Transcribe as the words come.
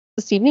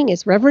this evening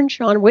is Reverend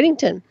Shawn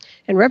Whittington.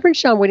 And Reverend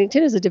Shawn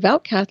Whittington is a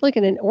devout Catholic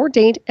and an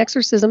ordained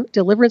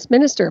exorcism-deliverance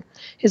minister.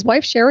 His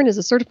wife, Sharon, is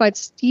a certified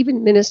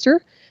Stephen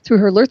minister through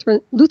her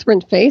Lutheran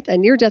faith, a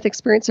near-death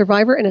experience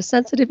survivor, and a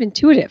sensitive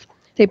intuitive.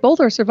 They both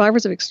are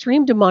survivors of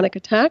extreme demonic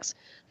attacks.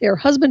 They are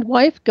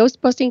husband-wife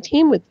ghost-busting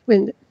team with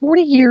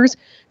 40 years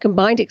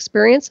combined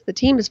experience. The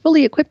team is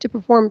fully equipped to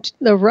perform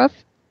the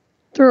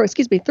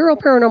thorough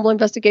paranormal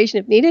investigation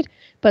if needed,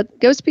 but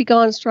Ghost Be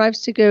Gone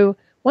strives to go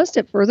one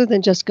step further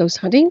than just ghost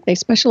hunting. They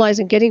specialize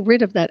in getting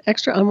rid of that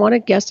extra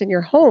unwanted guest in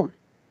your home.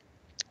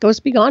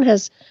 Ghost Be Gone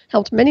has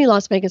helped many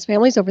Las Vegas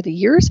families over the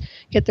years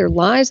get their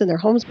lives and their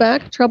homes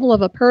back. Trouble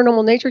of a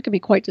paranormal nature can be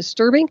quite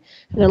disturbing,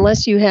 and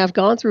unless you have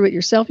gone through it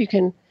yourself, you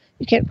can't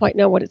quite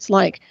know what it's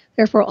like.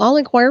 Therefore, all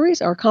inquiries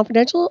are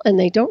confidential, and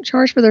they don't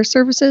charge for their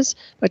services,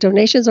 but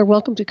donations are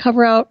welcome to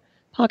cover out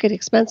pocket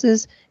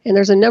expenses. And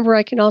there's a number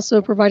I can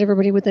also provide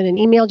everybody with in an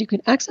email. You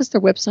can access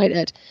their website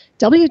at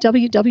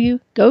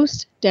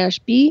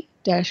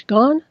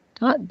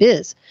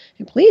www.ghost-be-gone.biz.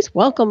 And please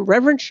welcome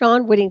Reverend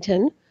Shawn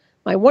Whittington,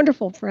 my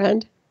wonderful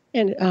friend,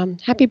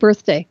 and happy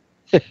birthday.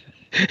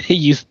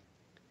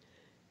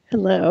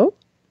 Hello.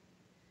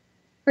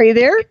 Are you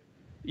there?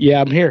 Yeah,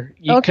 I'm here.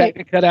 You okay.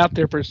 cut out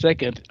there for a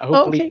second.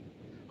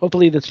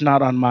 Hopefully that's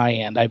not on my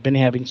end. I've been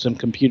having some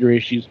computer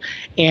issues.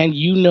 And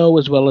you know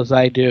as well as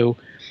I do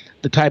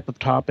the type of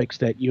topics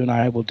that you and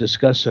I will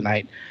discuss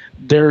tonight.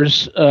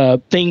 There's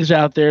things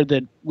out there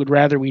that would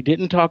rather we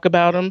didn't talk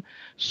about them.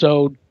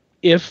 So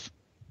if,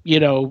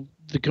 the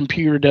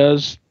computer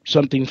does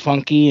something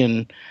funky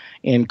and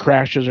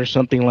crashes or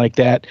something like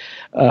that,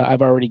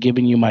 I've already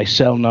given you my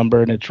cell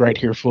number, and it's right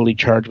here fully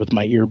charged with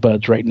my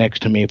earbuds right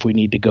next to me if we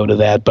need to go to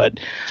that. But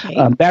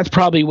that's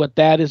probably what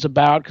that is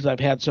about, because I've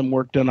had some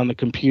work done on the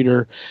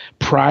computer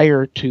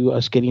prior to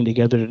us getting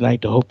together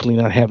tonight to hopefully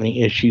not have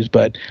any issues.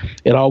 But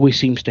it always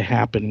seems to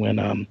happen when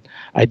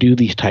I do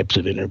these types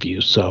of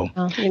interviews. So,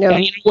 and you know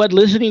what?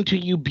 Listening to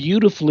you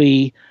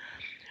beautifully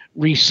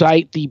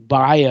recite the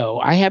bio.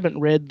 I haven't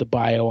read the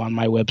bio on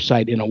my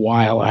website in a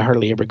while. I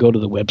hardly ever go to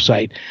the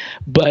website,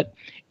 but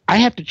I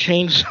have to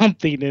change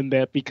something in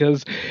that,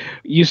 because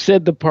you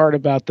said the part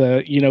about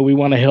we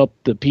want to help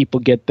the people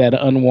get that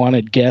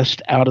unwanted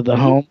guest out of the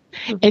home.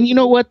 And you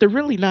know what? They're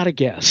really not a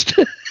guest.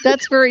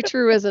 That's very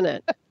true, isn't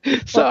it?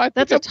 So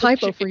that's a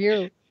typo for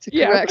you to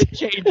correct.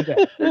 Yeah, change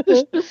that.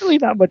 They're really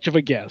not much of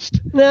a guest.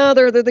 No,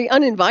 they're the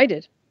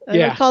uninvited. I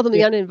would call them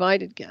the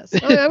uninvited guests.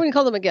 I wouldn't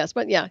call them a guest,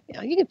 but yeah,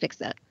 you can fix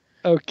that.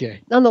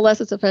 Okay. Nonetheless,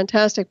 it's a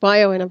fantastic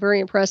bio, and I'm very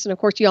impressed. And of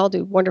course, you all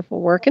do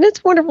wonderful work, and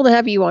it's wonderful to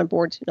have you on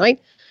board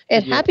tonight.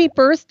 And happy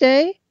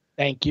birthday!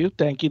 Thank you.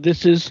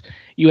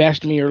 You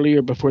asked me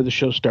earlier before the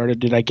show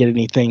started, did I get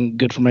anything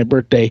good for my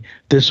birthday?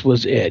 This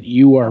was it.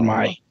 You are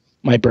my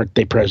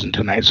birthday present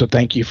tonight. So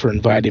thank you for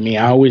inviting me.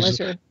 I always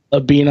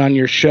love being on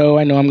your show.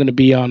 I know I'm going to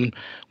be on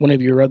one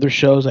of your other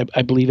shows,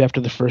 I believe,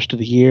 after the first of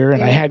the year,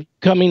 and I have you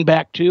coming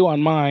back too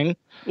on mine.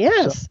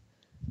 Yes. So,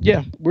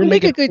 yeah, we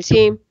make a good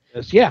team.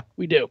 Yeah,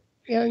 we do.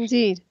 Yeah,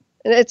 indeed.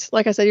 And it's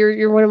like I said,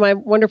 you're one of my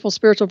wonderful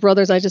spiritual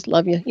brothers. I just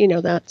love you. You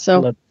know that. So I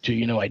love you.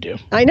 You know I do.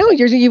 I know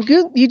you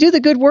do the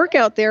good work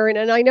out there,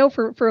 and I know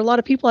for a lot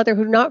of people out there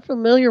who are not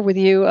familiar with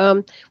you,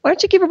 why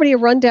don't you give everybody a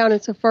rundown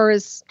insofar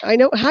as I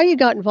know how you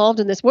got involved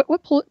in this? What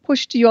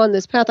pushed you on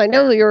this path? I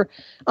know you're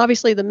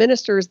obviously the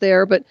ministers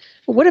there, but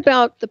what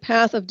about the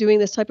path of doing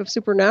this type of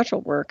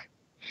supernatural work?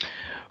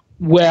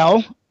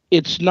 Well,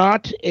 it's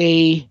not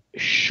a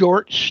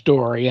short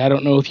story. I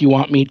don't know if you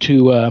want me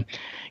to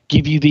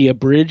give you the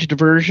abridged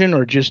version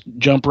or just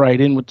jump right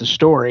in with the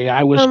story.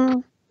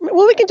 Well,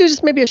 we can do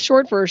just maybe a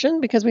short version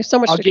because we have so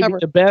much to cover. I'll give you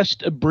the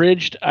best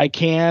abridged I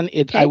can.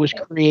 I was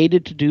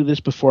created to do this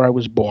before I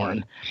was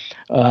born.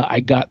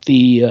 I got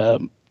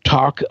the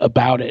talk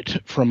about it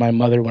from my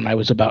mother when I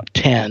was about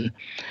 10.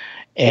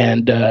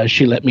 And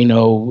she let me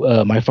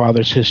know my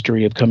father's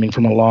history of coming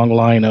from a long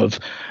line of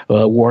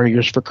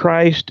warriors for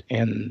Christ,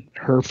 and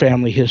her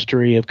family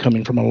history of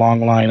coming from a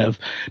long line of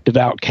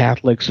devout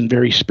Catholics and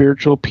very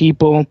spiritual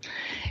people,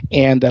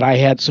 and that I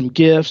had some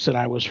gifts and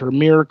I was her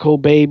miracle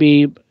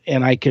baby.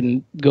 And I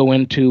can go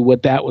into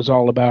what that was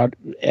all about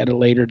at a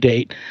later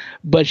date.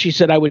 But she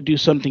said I would do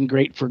something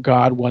great for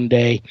God one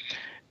day.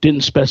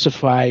 Didn't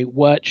specify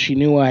what. She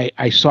knew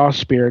I saw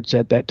spirits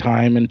at that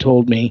time and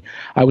told me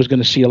I was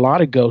going to see a lot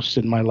of ghosts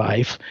in my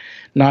life,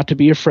 not to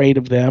be afraid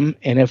of them.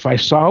 And if I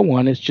saw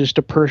one, it's just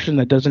a person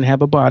that doesn't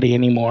have a body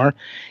anymore.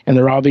 And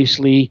they're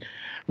obviously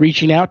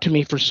reaching out to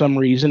me for some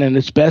reason. And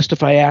it's best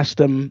if I ask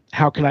them,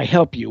 how can I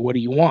help you? What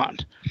do you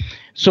want?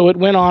 So it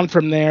went on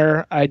from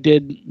there. I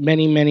did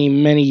many, many,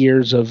 many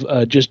years of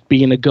just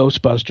being a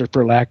ghostbuster,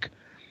 for lack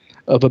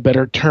of a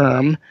better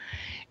term.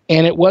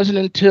 And it wasn't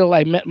until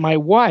I met my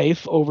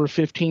wife over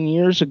 15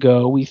 years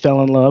ago, we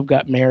fell in love,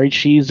 got married.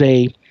 She's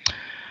a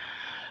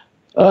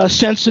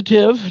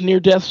sensitive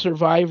near-death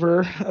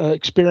survivor,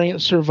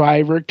 experienced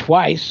survivor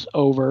twice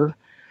over.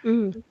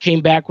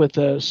 came back with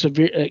a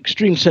severe,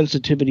 extreme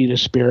sensitivity to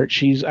spirit.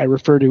 I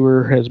refer to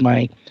her as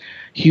my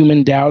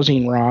human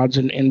dowsing rods,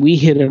 and we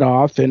hit it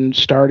off and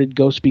started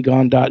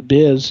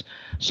ghostbegone.biz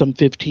some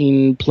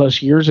 15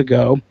 plus years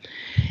ago.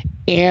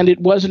 And it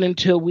wasn't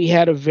until we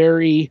had a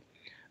very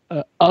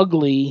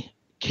ugly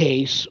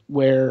case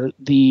where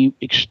the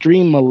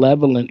extreme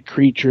malevolent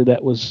creature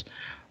that was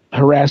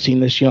harassing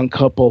this young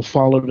couple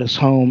followed us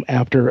home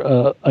after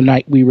a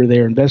night we were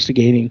there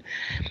investigating,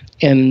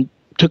 and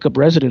took up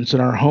residence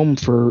in our home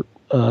for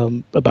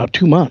about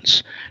 2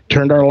 months,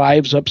 turned our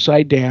lives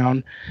upside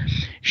down.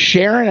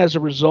 Sharon, as a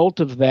result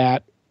of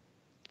that,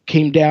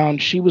 came down.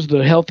 She was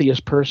the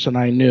healthiest person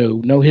I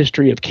knew. No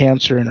history of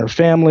cancer in her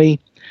family.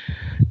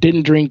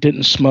 Didn't drink,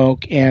 didn't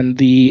smoke. And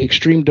the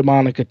extreme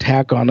demonic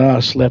attack on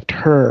us left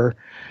her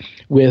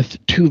with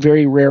 2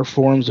 very rare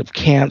forms of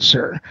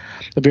cancer.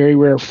 A very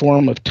rare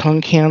form of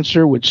tongue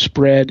cancer, which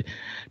spread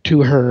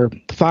to her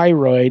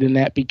thyroid, and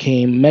that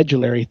became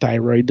medullary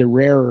thyroid, the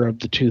rarer of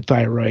the 2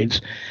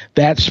 thyroids.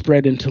 That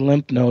spread into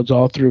lymph nodes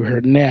all through her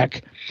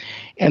neck.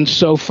 And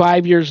so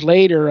 5 years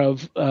later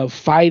of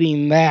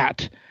fighting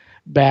that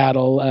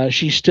battle,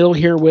 she's still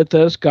here with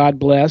us, God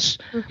bless.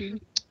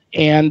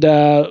 And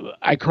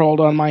I crawled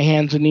on my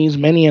hands and knees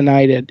many a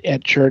night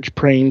at church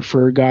praying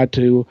for God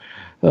to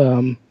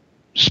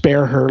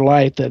spare her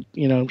life, that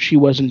she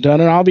wasn't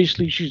done, and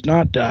obviously she's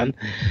not done.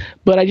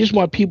 But I just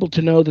want people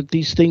to know that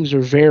these things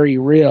are very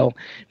real.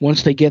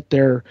 Once they get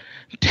their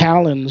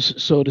talons,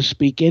 so to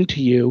speak,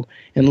 into you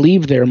and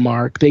leave their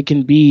mark, they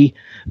can be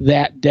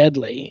that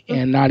deadly.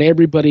 And not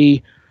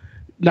everybody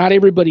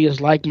is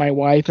like my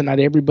wife, and not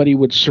everybody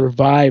would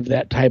survive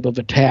that type of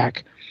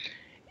attack.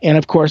 And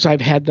of course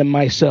I've had them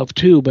myself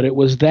too, but it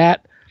was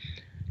that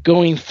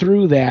going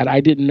through that,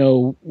 I didn't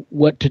know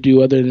what to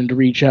do other than to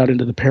reach out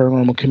into the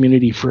paranormal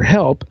community for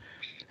help.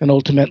 And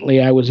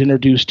ultimately, I was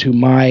introduced to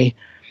my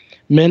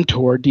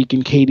mentor,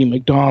 Deacon Katie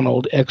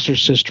McDonald,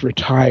 exorcist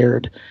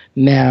retired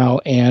now,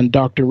 and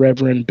Dr.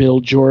 Reverend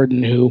Bill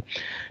Jordan, who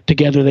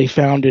together they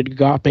founded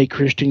Agape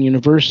Christian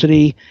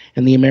University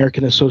and the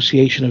American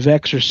Association of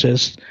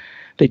Exorcists.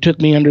 They took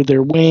me under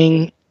their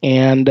wing,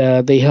 and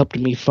they helped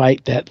me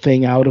fight that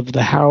thing out of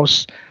the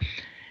house.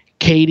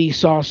 Katie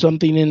saw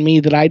something in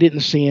me that I didn't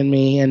see in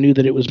me, and knew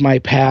that it was my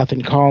path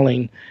and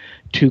calling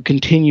to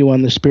continue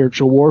on the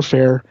spiritual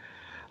warfare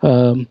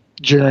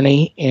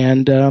journey.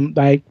 And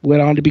I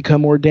went on to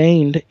become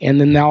ordained.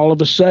 And then all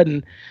of a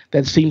sudden,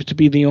 that seems to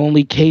be the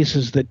only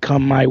cases that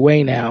come my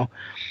way now.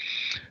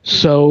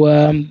 So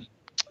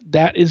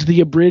that is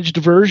the abridged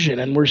version,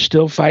 and we're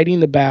still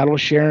fighting the battle.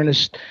 Sharon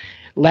is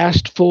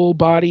last full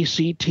body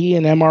CT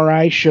and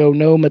MRI show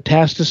no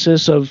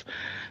metastasis of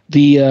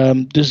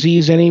the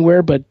disease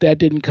anywhere, but that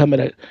didn't come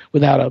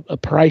without a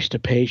price to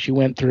pay. She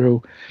went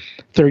through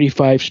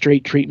 35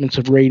 straight treatments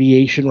of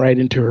radiation right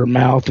into her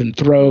mouth and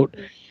throat,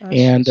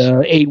 and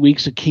 8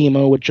 weeks of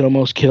chemo, which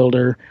almost killed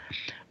her.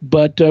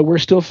 But we're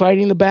still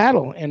fighting the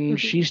battle,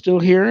 and she's still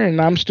here, and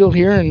I'm still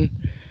here, and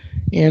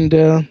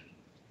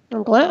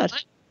I'm glad.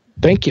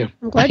 Thank you.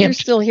 I'm glad you're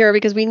still here,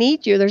 because we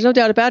need you. There's no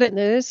doubt about it. And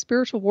it is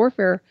spiritual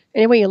warfare.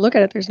 Any way you look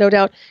at it, there's no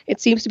doubt.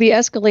 It seems to be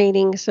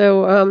escalating.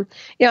 So,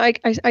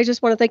 I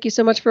just want to thank you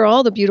so much for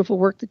all the beautiful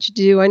work that you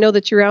do. I know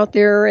that you're out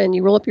there and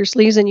you roll up your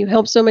sleeves and you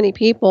help so many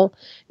people.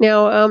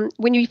 Now,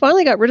 when you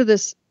finally got rid of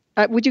this,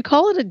 would you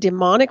call it a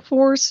demonic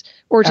force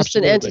or just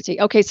Absolutely. An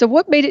entity? Okay, so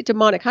what made it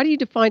demonic? How do you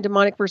define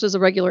demonic versus a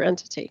regular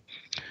entity?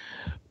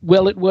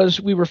 Well,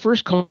 we were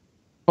first called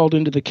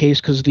into the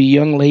case because the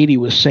young lady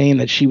was saying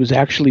that she was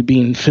actually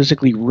being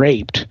physically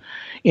raped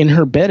in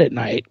her bed at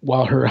night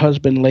while her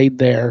husband laid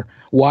there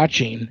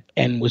watching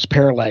and was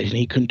paralyzed, and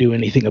he couldn't do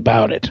anything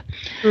about it.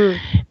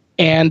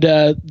 And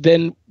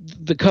then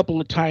the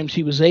couple of times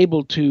he was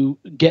able to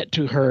get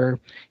to her,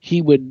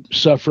 he would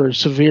suffer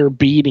severe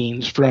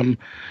beatings from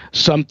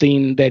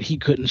something that he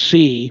couldn't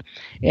see.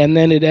 And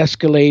then it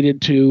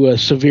escalated to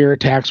severe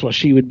attacks while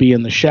she would be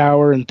in the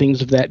shower and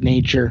things of that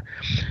nature.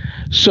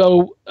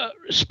 So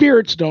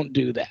spirits don't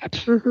do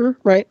that.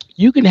 Right.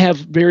 You can have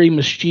very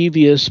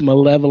mischievous,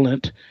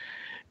 malevolent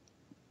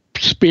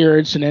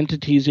spirits and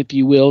entities, if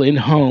you will, in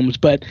homes,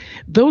 but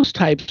those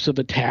types of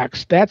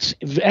attacks, that's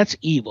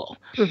evil.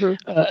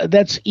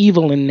 That's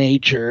evil in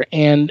nature.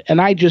 And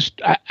I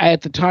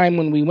at the time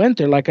when we went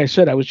there, like I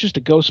said, I was just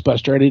a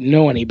Ghostbuster. I didn't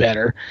know any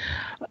better.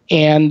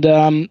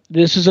 And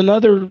this is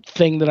another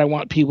thing that I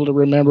want people to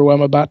remember what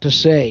I'm about to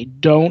say.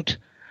 Don't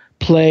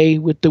play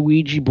with the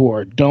Ouija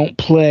board. Don't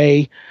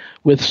play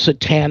with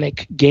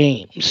satanic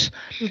games.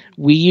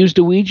 We used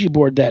a Ouija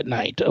board that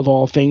night, of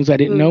all things. I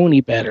didn't know any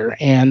better.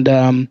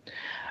 And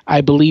I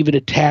believe it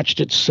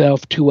attached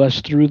itself to us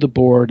through the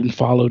board and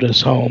followed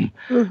us home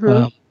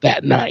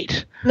that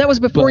night. And that was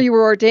before you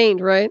were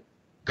ordained, right?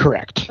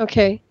 Correct.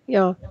 Okay,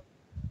 yeah.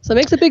 So it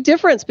makes a big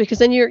difference, because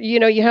then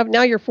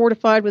you're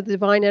fortified with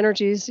divine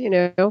energies,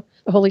 the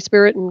Holy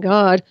Spirit and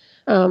God.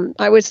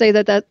 I would say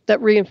that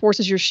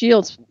reinforces your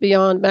shields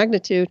beyond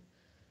magnitude.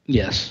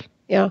 Yes.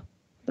 Yeah,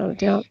 without a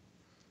doubt.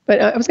 But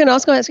I was going to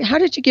also ask, how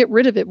did you get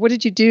rid of it? What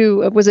did you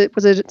do? Was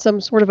it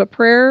some sort of a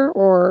prayer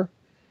or?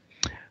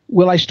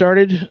 Well, I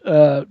started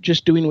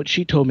just doing what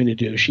she told me to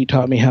do. She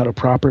taught me how to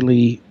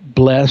properly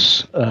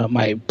bless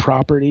my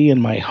property and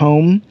my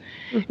home,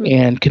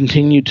 and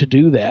continued to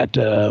do that.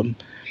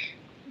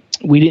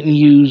 We didn't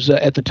use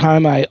at the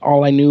time.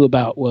 All I knew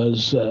about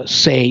was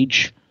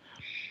sage,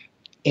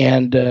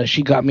 and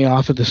she got me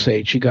off of the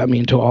sage. She got me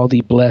into all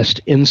the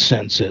blessed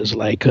incenses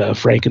like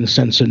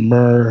frankincense and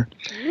myrrh,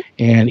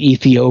 and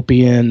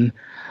Ethiopian,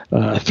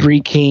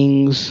 Three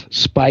Kings,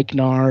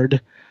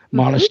 spikenard,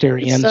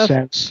 monastery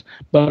incense,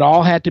 but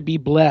all had to be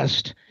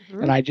blessed,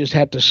 and I just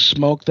had to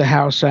smoke the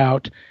house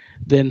out,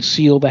 then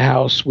seal the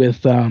house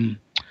with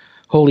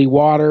holy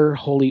water,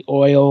 holy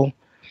oil,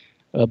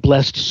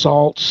 blessed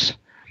salts.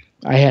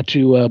 I had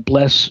to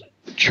bless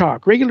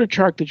chalk, regular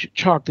chalk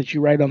that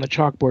you write on the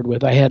chalkboard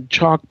with. I had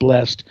chalk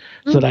blessed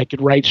so that I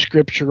could write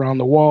scripture on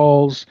the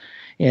walls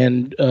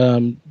and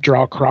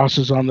draw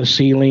crosses on the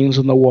ceilings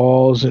and the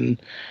walls,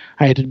 and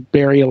I had to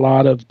bury a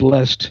lot of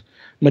blessed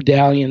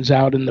medallions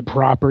out in the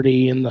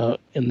property in the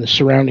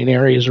surrounding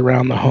areas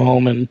around the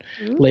home, and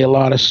lay a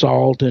lot of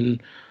salt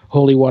and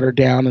holy water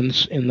down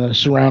in the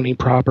surrounding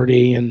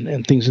property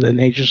and things of that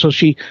nature. So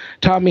she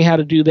taught me how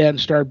to do that and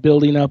start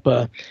building up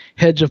a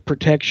hedge of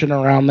protection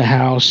around the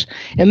house.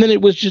 And then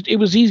it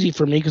was easy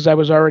for me because I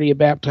was already a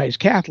baptized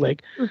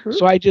Catholic.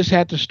 So I just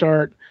had to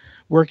start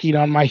working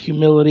on my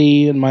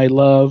humility and my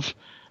love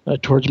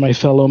towards my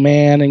fellow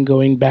man, and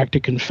going back to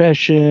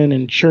confession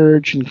and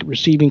church and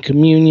receiving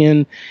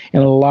communion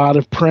and a lot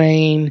of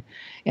praying,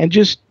 and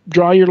just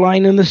draw your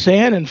line in the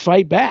sand and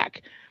fight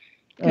back.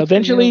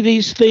 Eventually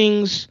these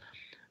things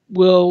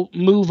will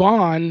move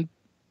on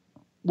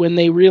when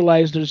they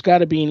realize there's got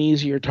to be an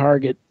easier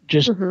target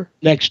just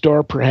next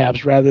door,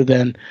 perhaps, rather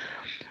than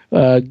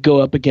go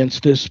up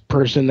against this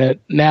person that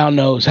now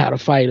knows how to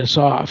fight us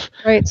off.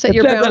 Right. So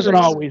that doesn't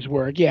always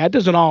work. Yeah, it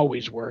doesn't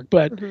always work.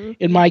 But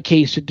in my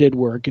case, it did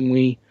work, and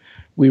we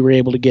were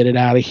able to get it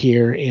out of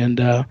here. And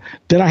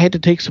then I had to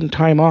take some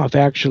time off,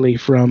 actually,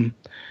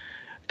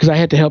 because I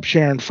had to help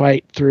Sharon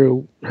fight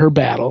through her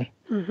battle,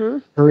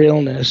 her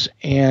illness.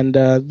 And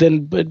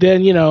then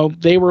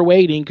they were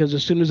waiting, because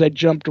as soon as I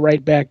jumped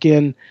right back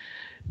in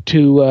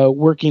to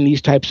working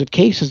these types of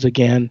cases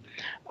again,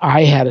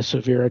 I had a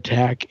severe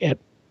attack at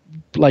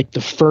like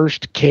the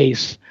first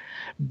case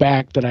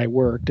back that I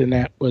worked, and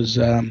that was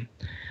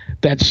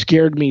that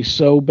scared me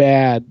so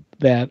bad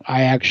that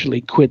I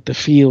actually quit the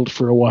field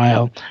for a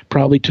while.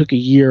 Probably took a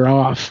year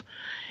off,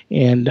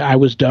 and I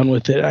was done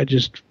with it. I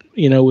just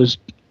was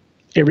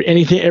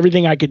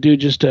everything I could do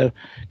just to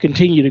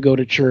continue to go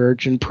to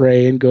church and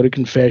pray and go to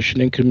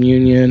confession and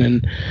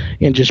communion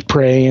and just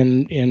pray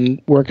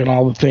and work on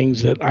all the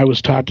things that I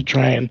was taught to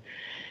try and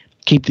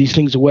keep these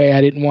things away.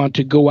 I didn't want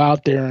to go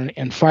out there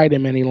and fight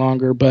him any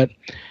longer, but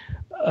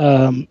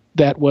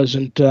that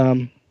wasn't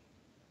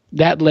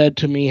that led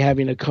to me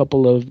having a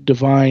couple of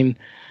divine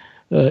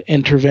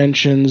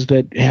interventions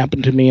that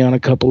happened to me on a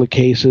couple of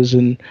cases,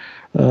 and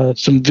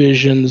some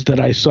visions that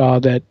I saw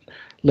that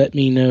let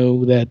me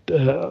know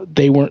that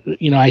they weren't,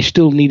 I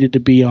still needed to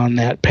be on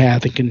that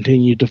path and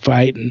continue to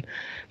fight, and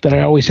that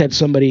I always had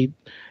somebody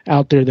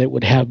out there that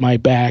would have my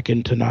back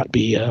and to not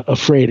be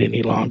afraid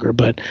any longer.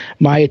 But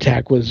my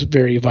attack was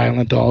very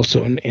violent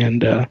also,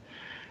 and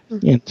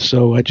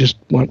so I just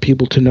want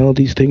people to know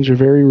these things are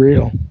very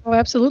real. Oh,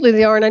 absolutely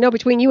they are. And I know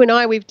between you and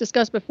I, we've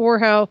discussed before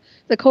how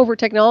the covert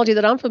technology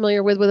that I'm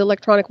familiar with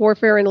electronic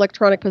warfare and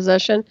electronic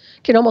possession,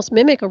 can almost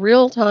mimic a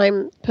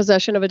real-time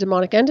possession of a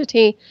demonic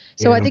entity.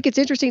 So I think it's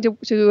interesting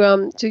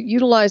to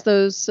utilize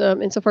those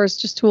insofar as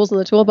just tools in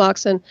the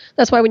toolbox. And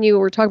that's why when you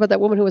were talking about that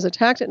woman who was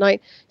attacked at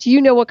night, do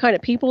you know what kind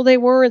of people they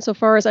were?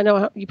 Insofar as I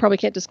know, you probably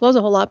can't disclose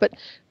a whole lot, but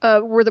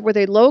were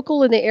they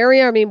local in the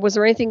area? I mean, was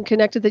there anything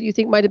connected that you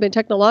think might have been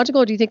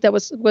technological, or do you think that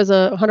was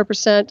a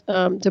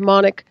 100%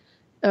 demonic,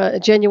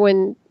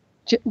 genuine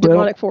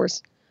demonic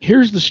force?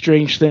 Here's the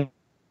strange thing.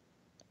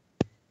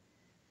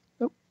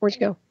 Oh, where'd you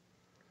go?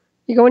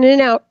 You're going in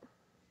and out.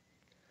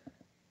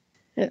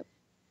 Yeah.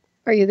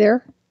 Are you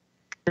there?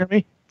 Hear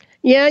me?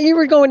 Yeah, you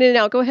were going in and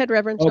out. Go ahead,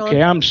 Reverend Shawn.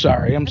 Okay, I'm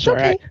sorry.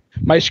 Okay.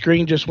 My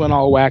screen just went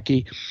all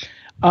wacky.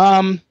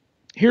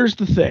 Here's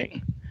the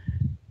thing.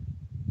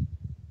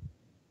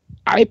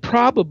 I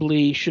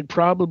should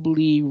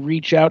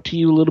reach out to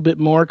you a little bit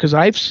more, because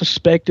I've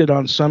suspected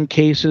on some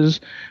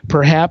cases,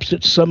 perhaps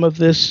it's some of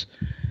this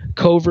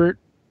covert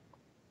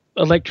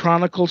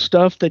electronical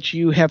stuff that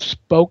you have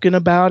spoken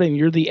about, and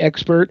you're the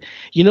expert.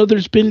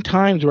 There's been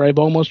times where I've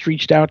almost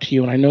reached out to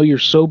you, and I know you're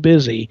so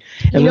busy.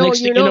 And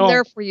I'm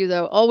there for you,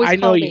 though. Always I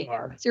know call me. You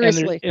are.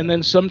 Seriously. And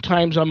then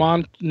sometimes I'm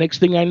on, next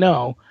thing I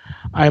know,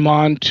 I'm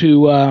on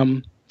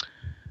to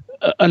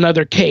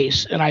another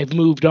case, and I've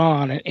moved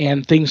on,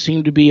 and things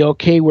seem to be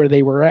okay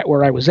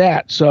where I was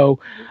at. So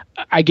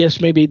I guess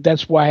maybe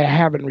that's why I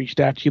haven't reached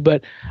out to you,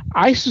 but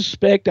I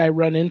suspect I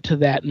run into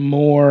that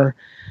more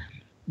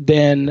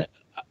than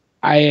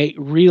I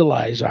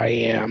realize I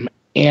am.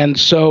 And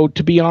so,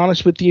 to be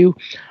honest with you,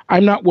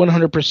 I'm not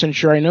 100%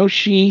 sure. I know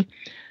she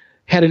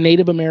had a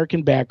Native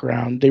American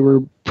background. They were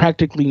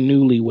practically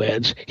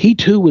newlyweds. He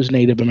too was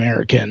Native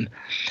American,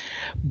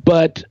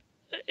 but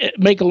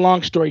make a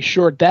long story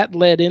short, that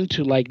led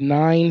into like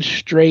 9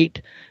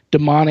 straight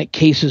demonic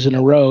cases in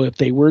a row, if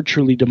they were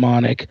truly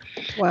demonic.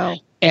 Wow.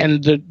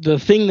 And the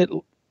thing that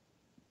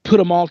put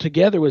them all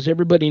together was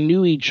everybody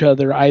knew each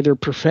other either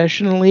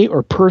professionally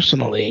or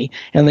personally,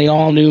 and they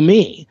all knew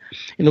me.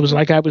 And it was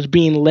like I was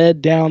being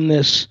led down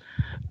this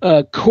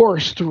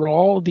course through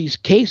all of these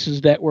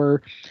cases that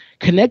were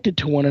connected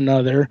to one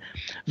another,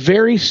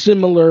 very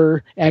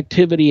similar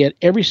activity at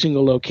every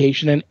single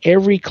location, and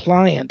every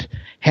client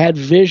had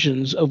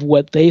visions of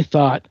what they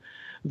thought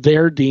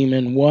their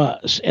demon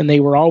was. And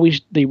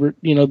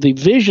the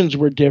visions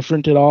were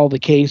different in all the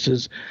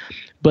cases,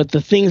 but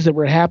the things that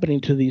were happening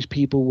to these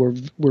people were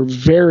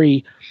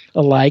very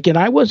alike. And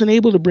I wasn't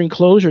able to bring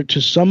closure to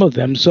some of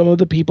them. Some of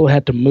the people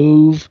had to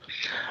move.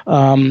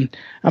 I'm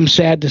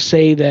sad to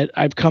say that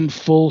I've come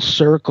full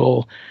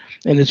circle,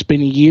 and it's been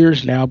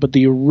years now, but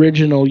the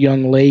original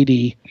young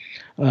lady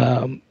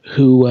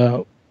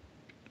who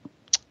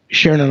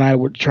Sharon and I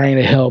were trying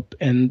to help,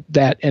 and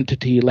that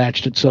entity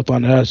latched itself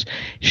on us.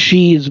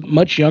 She is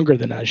much younger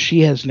than us. She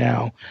has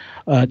now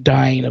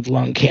dying of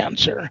lung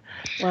cancer.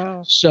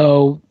 Wow.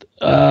 So,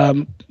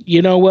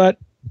 you know what?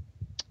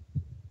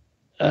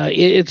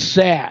 It's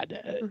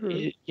sad.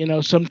 Mm-hmm.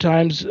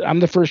 Sometimes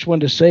I'm the first one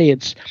to say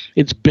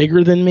it's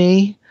bigger than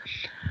me.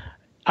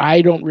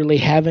 I don't really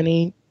have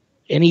any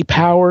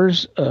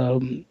powers.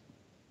 I'm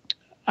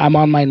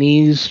on my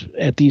knees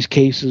at these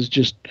cases,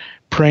 just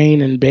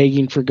praying and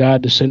begging for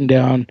God to send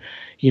down,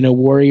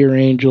 warrior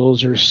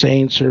angels or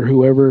saints or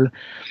whoever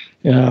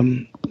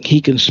he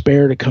can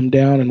spare to come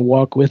down and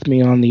walk with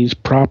me on these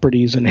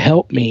properties and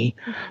help me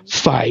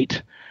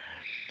fight.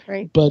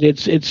 Right. But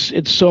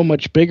it's so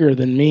much bigger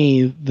than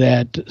me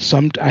that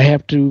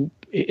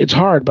it's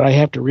hard, but I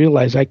have to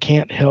realize I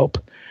can't help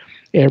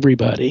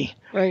everybody.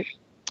 Right.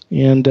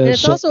 And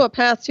it's also a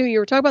path too. You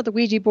were talking about the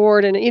Ouija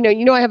board, and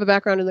I have a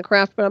background in the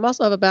craft, but I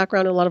also have a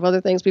background in a lot of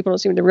other things. People don't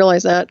seem to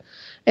realize that,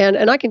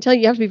 and I can tell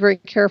you have to be very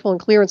careful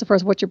and clear insofar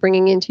as what you're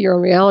bringing into your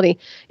own reality.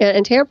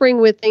 And tampering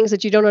with things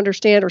that you don't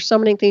understand or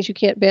summoning things you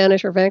can't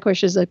banish or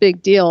vanquish is a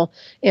big deal.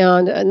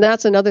 And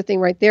that's another thing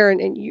right there.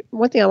 And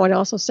one thing I want to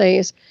also say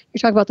is you're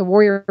talking about the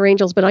warrior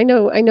angels, but I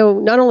know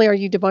not only are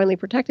you divinely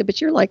protected,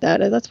 but you're like that.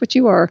 And that's what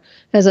you are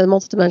as a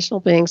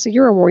multidimensional being. So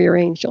you're a warrior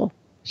angel,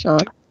 Shawn.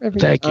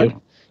 Thank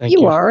you.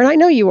 You are, and I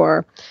know you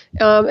are.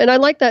 And I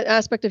like that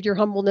aspect of your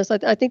humbleness.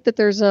 I think that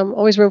there's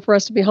always room for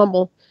us to be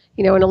humble,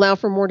 and allow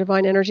for more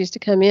divine energies to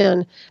come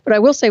in. But I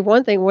will say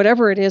one thing,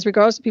 whatever it is,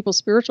 regardless of people's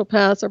spiritual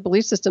paths or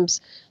belief systems,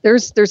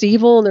 there's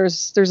evil and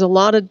there's a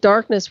lot of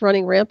darkness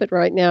running rampant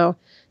right now.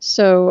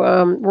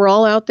 So we're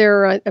all out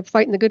there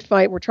fighting the good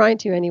fight. We're trying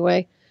to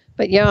anyway.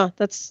 But yeah,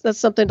 that's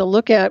something to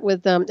look at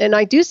with them. And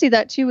I do see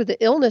that too with the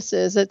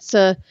illnesses.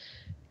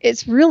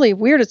 It's really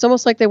weird. It's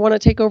almost like they want to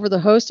take over the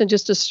host and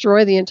just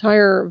destroy the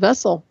entire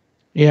vessel.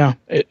 Yeah.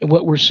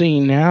 What we're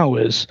seeing now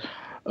is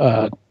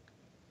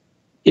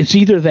it's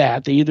either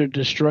that. They either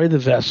destroy the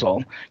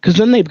vessel, because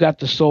then they've got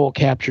the soul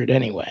captured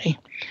anyway.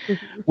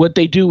 Mm-hmm. What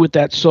they do with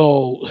that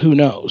soul, who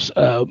knows?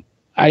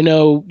 I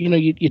know,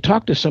 you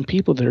talk to some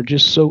people that are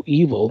just so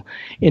evil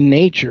in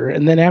nature,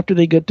 and then after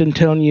they get done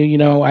telling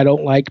you, I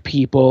don't like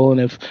people, and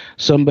if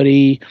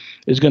somebody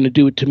is going to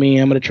do it to me,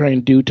 I'm going to try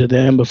and do it to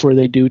them before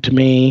they do it to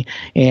me,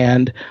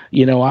 and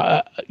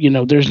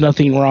there's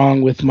nothing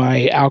wrong with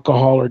my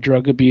alcohol or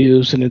drug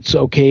abuse, and it's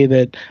okay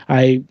that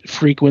I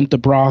frequent the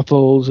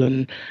brothels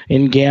and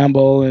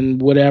gamble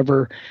and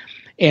whatever.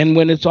 And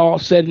when it's all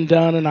said and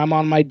done and I'm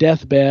on my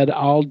deathbed,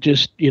 I'll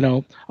just,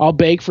 I'll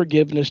beg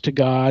forgiveness to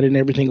God and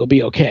everything will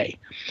be okay.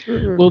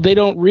 Mm-hmm. Well, they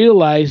don't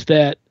realize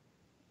that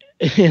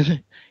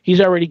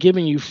he's already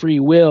given you free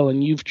will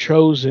and you've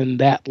chosen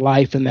that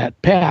life and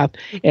that path.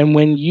 And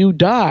when you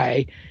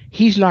die,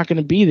 he's not going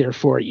to be there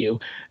for you.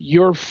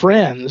 Your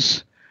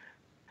friends,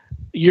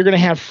 you're going to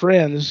have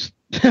friends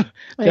that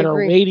are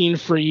waiting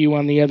for you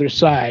on the other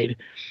side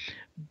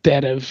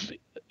that have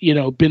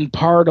been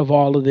part of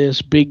all of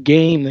this big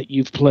game that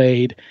you've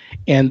played,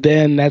 and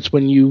then that's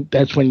when you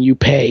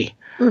pay.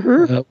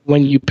 Mm-hmm.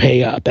 When you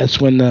pay up, that's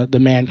when the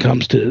man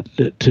comes to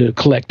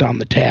collect on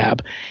the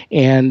tab.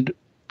 And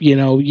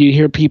you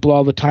hear people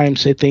all the time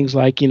say things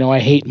like, I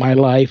hate my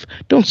life.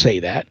 Don't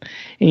say that.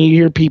 And you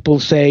hear people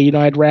say,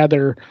 I'd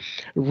rather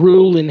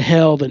rule in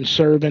hell than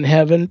serve in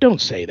heaven.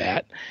 Don't say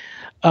that.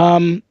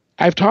 I've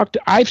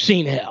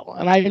seen hell,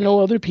 and I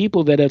know other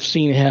people that have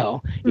seen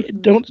hell.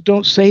 Mm-hmm.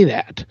 Don't say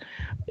that.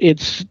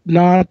 It's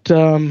not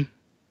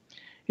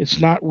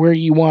where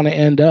you want to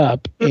end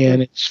up,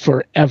 and it's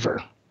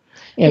forever.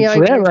 And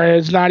forever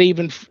is not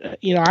even,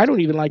 I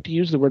don't even like to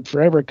use the word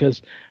forever,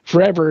 because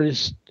forever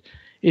is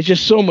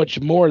just so much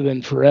more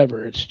than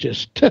forever. It's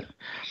just,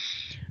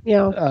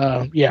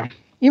 yeah.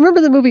 You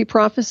remember the movie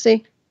Prophecy?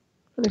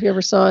 I don't know if you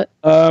ever saw it.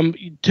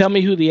 Tell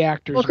me who the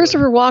actors were.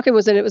 Christopher Walken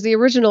was in it. It was the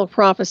original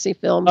Prophecy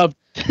film.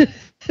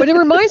 But it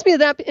reminds me of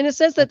that in a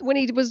sense that when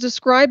he was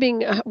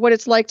describing what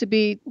it's like to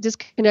be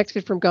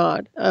disconnected from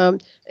God,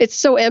 it's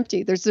so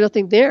empty. There's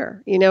nothing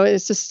there.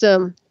 It's just,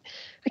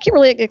 I can't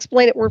really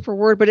explain it word for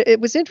word, but it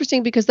was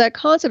interesting because that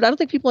concept, I don't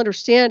think people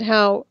understand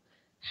how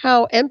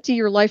how empty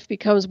your life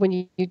becomes when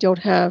you don't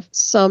have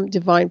some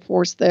divine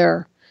force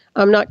there.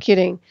 I'm not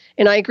kidding.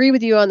 And I agree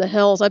with you on the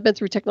hells. I've been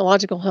through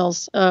technological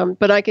hells,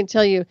 but I can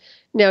tell you,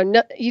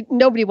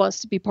 nobody wants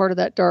to be part of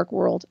that dark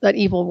world, that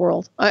evil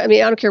world. I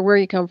mean, I don't care where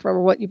you come from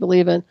or what you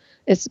believe in.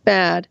 It's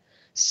bad.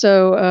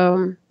 So,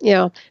 and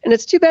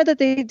it's too bad that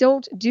they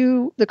don't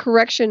do the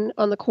correction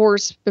on the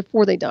course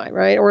before they die,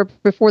 right? Or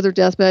before their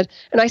deathbed.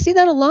 And I see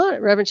that a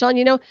lot, Reverend Shawn.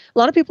 A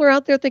lot of people are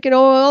out there thinking,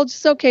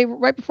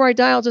 right before I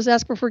die, I'll just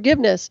ask for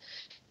forgiveness.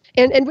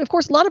 And of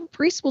course, a lot of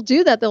priests will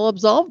do that. They'll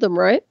absolve them,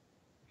 right?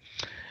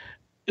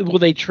 Well,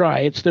 they try.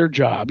 It's their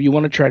job. You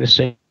want to try to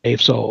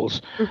save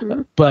souls,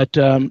 but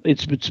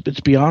it's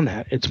beyond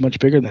that. It's much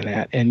bigger than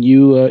that. And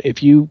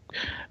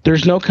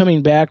there's no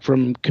coming back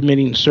from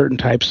committing certain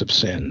types of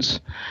sins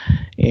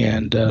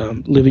and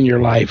living your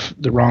life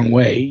the wrong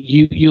way.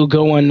 You'll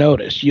go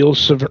unnoticed. You'll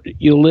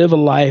live a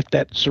life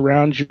that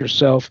surrounds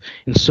yourself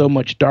in so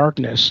much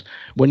darkness.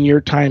 When your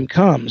time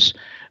comes,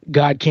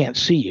 God can't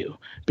see you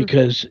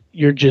because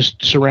you're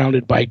just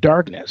surrounded by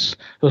darkness.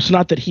 So it's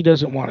not that He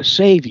doesn't want to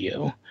save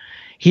you.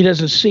 He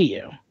doesn't see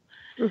you.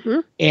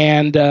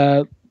 And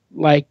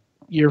like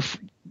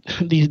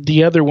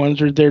the other ones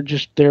they're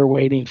just there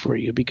waiting for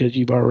you because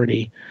you've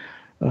already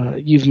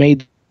you've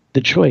made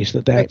the choice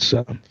that's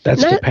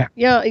the path.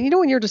 Yeah, and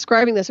when you're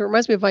describing this, it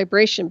reminds me of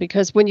vibration,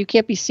 because when you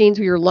can't be seen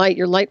through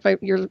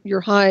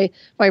your high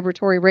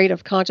vibratory rate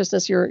of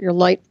consciousness, your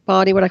light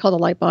body, what I call the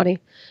light body,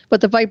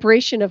 but the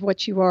vibration of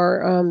what you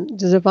are,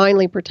 the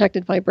divinely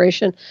protected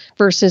vibration,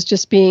 versus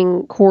just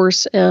being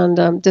coarse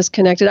and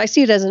disconnected. I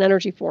see it as an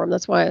energy form.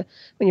 That's why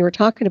when you were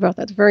talking about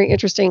that, it's very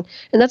interesting,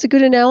 and that's a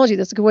good analogy.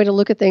 That's a good way to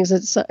look at things.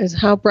 Is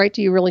how bright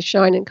do you really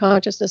shine in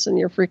consciousness and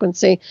your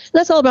frequency? And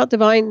that's all about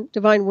divine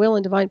will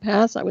and divine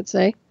paths, I would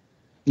say.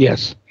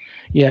 Yes.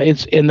 Yeah,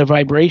 and the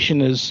vibration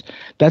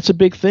that's a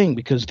big thing,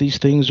 because these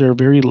things are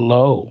very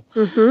low,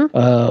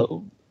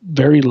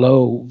 very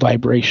low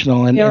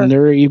vibrational, and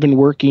they're even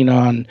working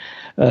on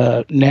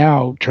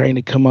now trying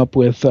to come up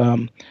with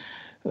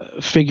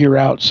figure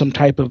out some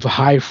type of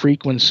high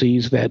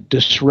frequencies that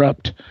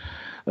disrupt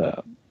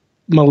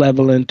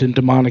malevolent and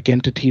demonic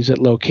entities at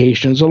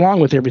locations, along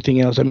with everything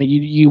else. I mean,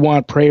 you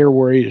want prayer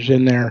warriors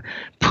in there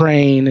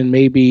praying, and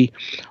maybe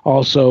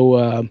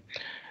also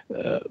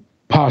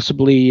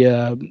possibly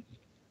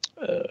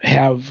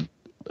have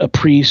a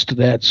priest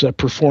that's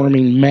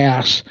performing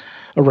mass,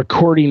 a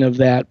recording of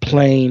that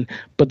playing.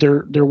 But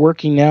they're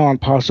working now on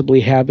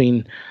possibly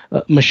having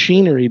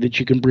machinery that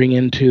you can bring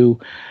into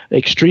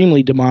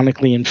extremely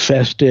demonically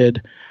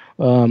infested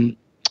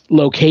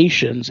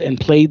locations and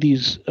play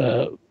these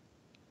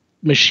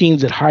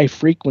machines at high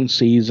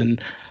frequencies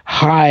and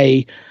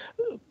high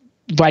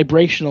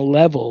vibrational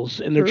levels,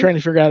 and they're trying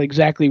to figure out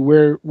exactly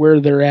where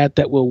they're at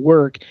that will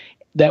work,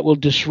 that will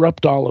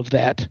disrupt all of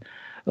that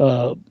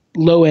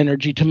low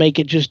energy to make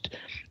it just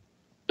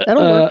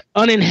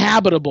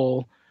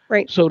uninhabitable,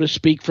 right, so to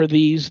speak, for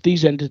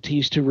these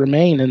entities to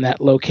remain in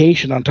that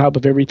location, on top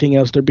of everything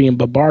else they're being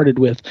bombarded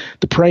with,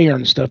 the prayer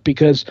and stuff.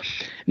 Because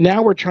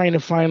now we're trying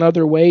to find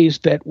other ways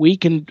that we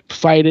can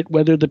fight it,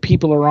 whether the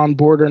people are on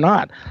board or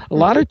not. A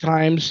lot of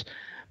times,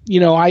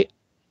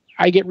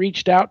 I get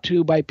reached out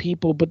to by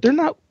people, but they're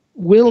not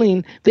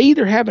willing. They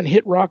either haven't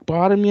hit rock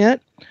bottom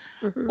yet,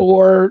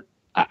 or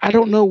I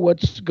don't know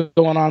what's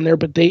going on there,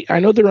 but I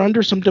know they're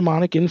under some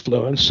demonic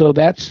influence, so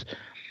that's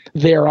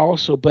there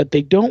also. But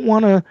they don't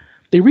want to.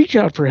 They reach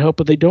out for help,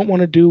 but they don't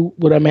want to do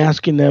what I'm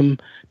asking them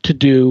to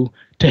do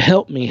to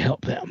help me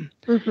help them.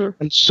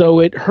 And so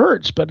it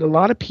hurts. But a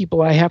lot of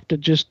people, I have to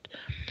just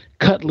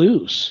cut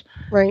loose,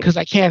 right? Because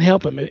I can't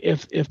help them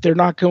if they're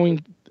not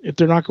going. If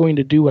they're not going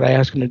to do what I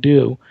ask them to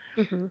do.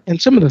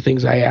 And some of the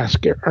things I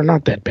ask are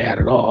not that bad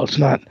at all. It's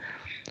not.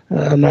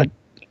 I'm not.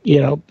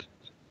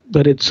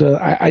 But it's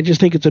I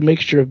just think it's a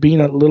mixture of being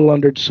a little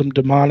under some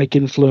demonic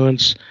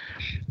influence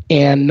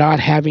and not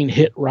having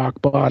hit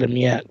rock bottom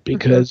yet,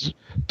 because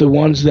the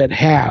ones that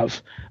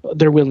have,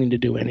 they're willing to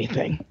do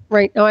anything.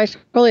 Right. No, I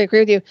totally agree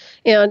with you.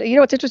 And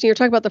what's interesting, you're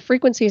talking about the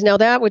frequencies. Now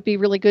that would be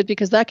really good,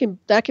 because that can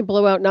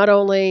blow out not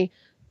only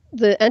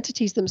the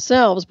entities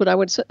themselves, but I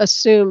would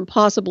assume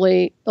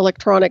possibly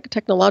electronic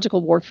technological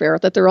warfare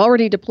that they're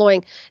already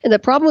deploying. And the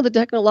problem with the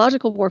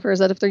technological warfare is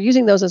that if they're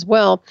using those as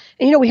well,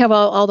 and we have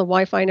all the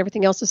Wi-Fi and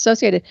everything else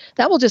associated,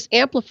 that will just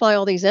amplify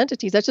all these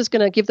entities. That's just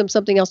going to give them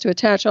something else to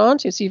attach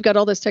onto. So you've got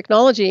all this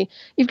technology,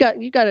 you've got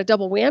a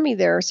double whammy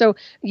there. So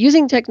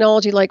using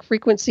technology like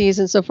frequencies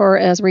insofar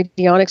as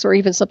radionics or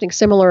even something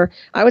similar,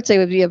 I would say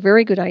would be a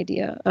very good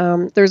idea.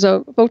 There's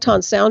a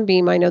photon sound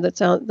beam I know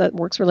that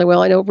works really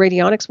well. I know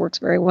radionics works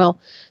very well.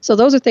 So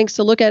those are things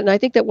to look at. And I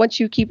think that once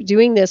you keep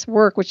doing this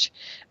work, which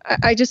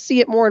I just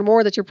see it more and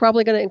more, that you're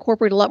probably going to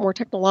incorporate a lot more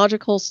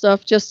technological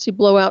stuff just to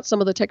blow out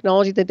some of the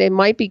technology that they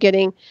might be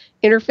getting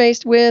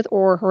interfaced with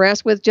or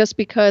harassed with, just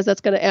because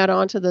that's going to add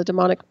on to the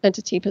demonic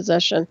entity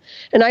possession.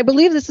 And I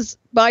believe this is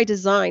by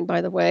design, by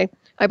the way.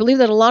 I believe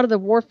that a lot of the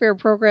warfare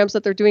programs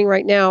that they're doing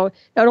right now,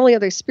 not only are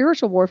they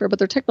spiritual warfare, but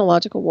they're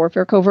technological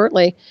warfare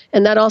covertly.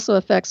 And that also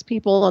affects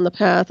people on the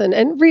path and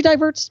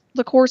rediverts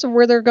the course of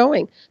where they're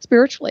going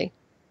spiritually.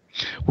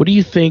 What do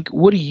you think?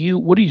 What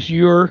does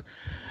your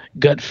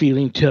gut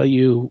feeling tell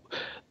you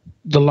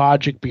the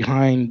logic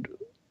behind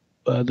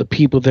the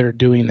people that are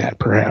doing that,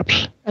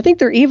 perhaps? I think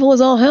they're evil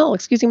as all hell,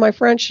 excusing my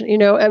French. You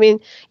know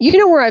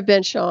where I've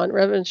been, Shawn,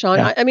 Reverend Shawn.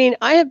 Yeah.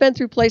 I have been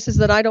through places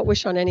that I don't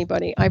wish on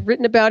anybody. I've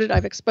written about it.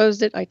 I've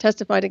exposed it. I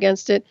testified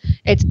against it.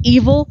 It's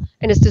evil,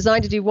 and it's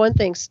designed to do one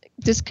thing: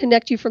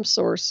 disconnect you from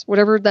source,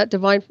 whatever that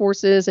divine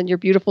force is, and your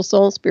beautiful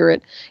soul and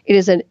spirit. It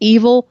is an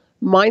evil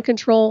mind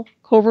control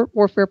covert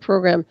warfare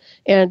program,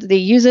 and they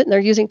use it, and they're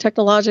using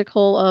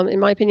technological, in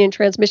my opinion,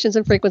 transmissions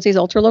and frequencies,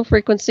 ultra low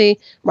frequency,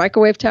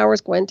 microwave towers,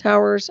 Gwen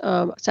towers,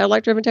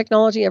 satellite driven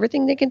technology,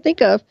 everything they can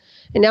think of.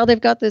 And now they've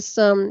got this,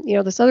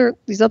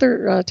 these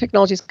other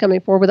technologies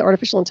coming forward with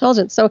artificial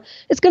intelligence. So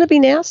it's going to be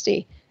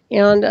nasty.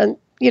 And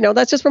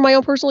that's just from my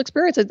own personal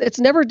experience. It's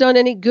never done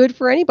any good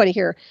for anybody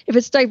here. If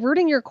it's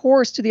diverting your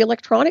course to the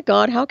electronic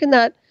God, how can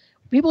that?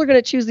 People are going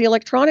to choose the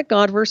electronic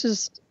God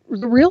versus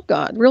the real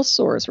God, real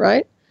source,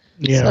 right?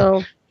 Yeah.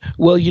 So,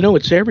 well,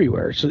 it's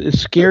everywhere. So it's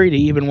scary to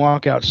even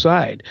walk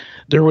outside.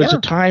 There was a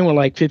time when,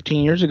 like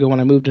 15 years ago, when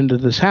I moved into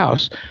this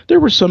house, there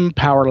were some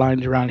power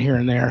lines around here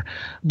and there.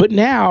 But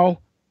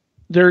now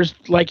there's,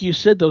 like you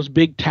said, those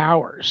big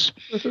towers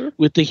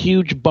with the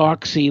huge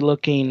boxy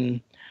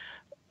looking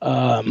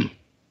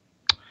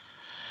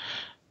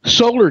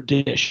solar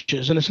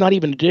dishes, and it's not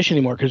even a dish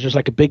anymore because there's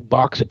like a big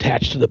box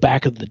attached to the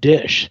back of the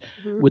dish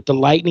with the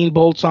lightning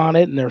bolts on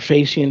it, and they're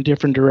facing in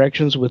different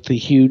directions with the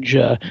huge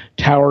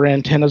tower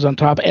antennas on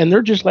top, and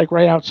they're just like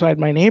right outside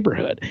my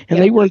neighborhood, and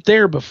they weren't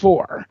there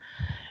before.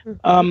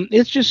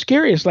 It's just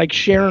scary. It's like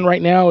Sharon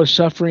right now is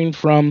suffering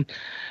from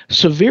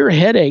severe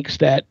headaches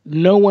that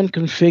no one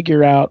can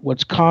figure out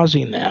what's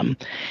causing them,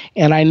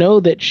 and I know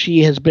that she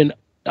has been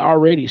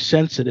already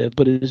sensitive,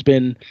 but it has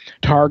been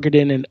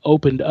targeted and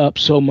opened up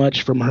so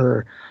much from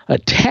her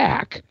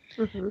attack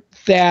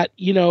that,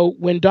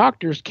 when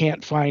doctors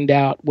can't find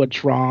out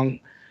what's wrong,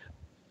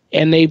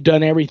 and they've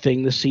done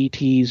everything, the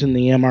CTs and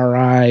the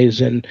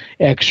MRIs and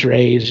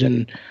x-rays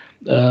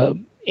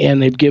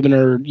and they've given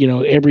her,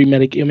 every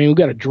we've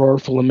got a drawer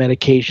full of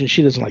medication.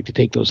 She doesn't like to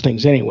take those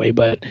things anyway,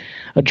 but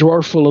a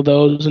drawer full of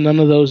those, and none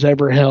of those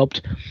ever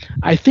helped.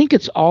 I think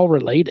it's all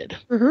related.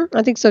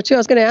 I think so too. I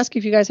was going to ask you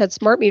if you guys had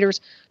smart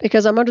meters,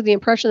 because I'm under the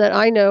impression that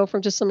I know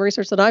from just some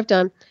research that I've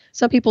done,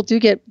 some people do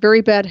get very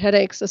bad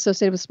headaches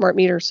associated with smart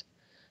meters.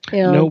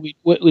 No,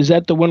 was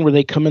that the one where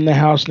they come in the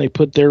house and they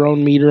put their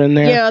own meter in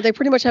there? Yeah, they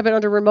pretty much have it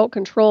under remote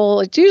control.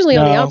 It's usually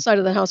on the outside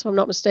of the house, if I'm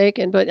not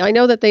mistaken. But I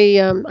know that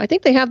they, I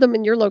think they have them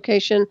in your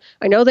location.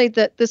 I know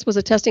that this was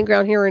a testing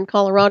ground here in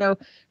Colorado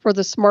for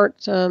the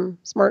smart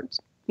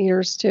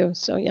meters too.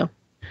 So yeah.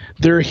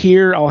 They're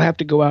here. I'll have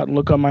to go out and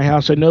look on my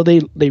house. I know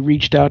they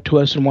reached out to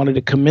us and wanted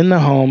to come in the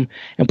home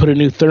and put a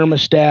new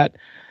thermostat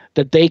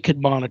that they could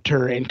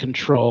monitor and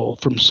control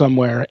from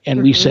somewhere,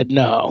 and we said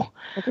no.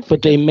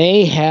 But they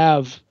may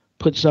have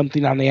put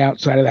something on the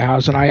outside of the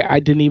house, and I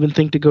didn't even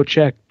think to go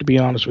check, to be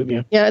honest with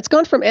you. Yeah, it's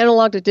gone from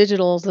analog to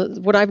digital.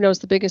 What I've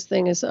noticed the biggest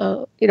thing is,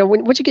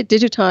 once you get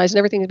digitized and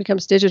everything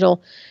becomes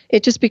digital,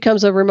 it just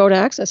becomes a remote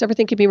access.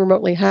 Everything can be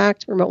remotely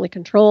hacked, remotely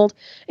controlled.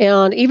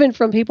 And even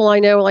from people I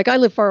know, like I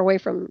live far away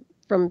from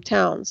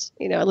towns,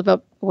 I live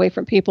up away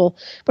from people,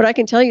 but I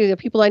can tell you the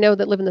people I know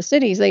that live in the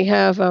cities, they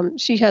have,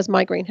 she has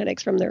migraine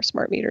headaches from their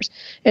smart meters.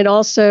 And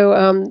also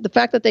the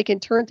fact that they can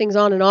turn things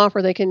on and off,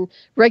 or they can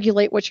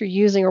regulate what you're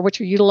using or what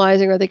you're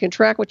utilizing, or they can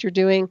track what you're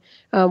doing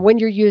when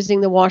you're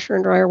using the washer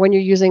and dryer, when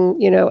you're using,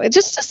 it's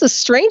just the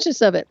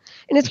strangeness of it.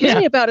 And it's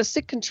really about a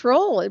sick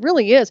control. It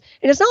really is.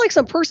 And it's not like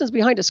some person's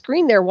behind a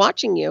screen there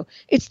watching you.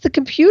 It's the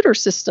computer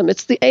system.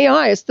 It's the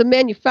AI. It's the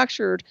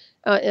manufactured,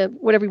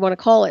 whatever you want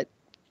to call it,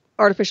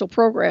 artificial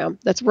program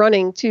that's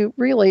running to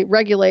really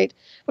regulate.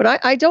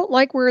 But I don't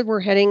like where we're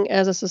heading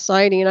as a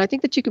society. And I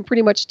think that you can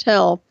pretty much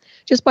tell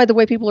just by the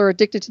way people are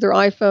addicted to their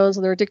iPhones,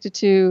 and they're addicted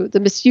to the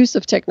misuse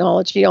of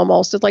technology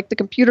almost. It's like the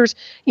computers,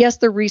 yes,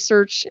 they're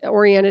research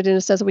oriented in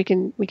a sense that we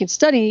can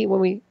study when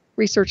we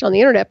research on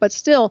the internet, but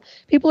still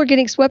people are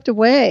getting swept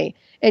away.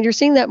 And you're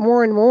seeing that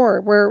more and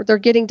more where they're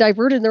getting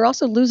diverted, and they're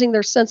also losing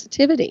their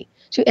sensitivity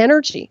to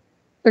energy.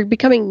 They're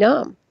becoming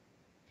numb.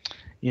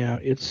 Yeah,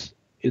 it's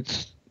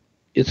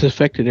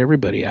affected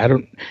everybody.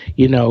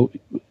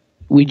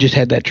 We just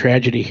had that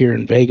tragedy here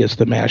in Vegas,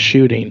 the mass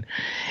shooting,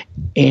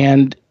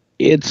 and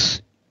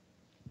it's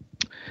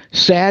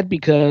sad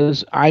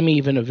because I'm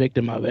even a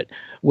victim of it.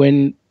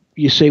 When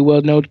you say,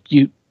 well, no,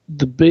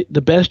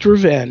 the best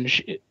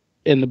revenge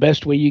and the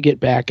best way you get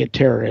back at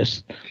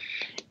terrorists,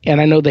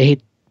 and I know they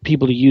hate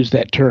people to use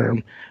that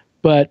term,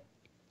 but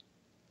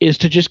is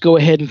to just go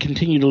ahead and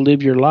continue to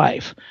live your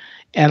life.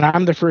 And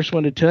I'm the first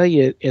one to tell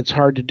you it's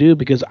hard to do,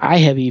 because I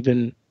have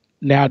even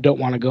now don't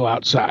want to go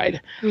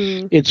outside.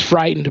 It's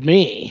frightened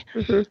me.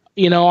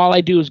 All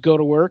I do is go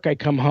to work. I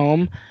come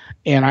home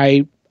and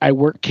I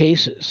work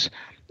cases.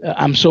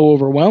 I'm so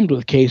overwhelmed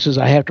with cases.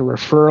 I have to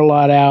refer a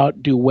lot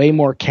out, do way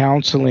more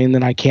counseling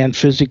than I can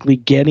physically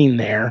getting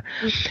there.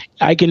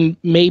 I can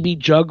maybe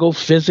juggle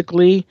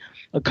physically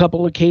a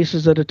couple of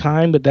cases at a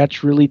time, but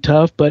that's really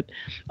tough. But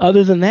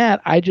other than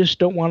that, I just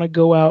don't want to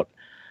go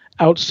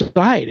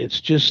outside.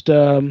 It's just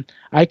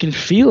I can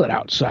feel it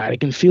outside. I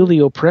can feel the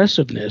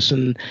oppressiveness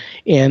and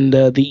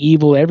the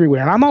evil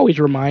everywhere. And I'm always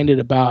reminded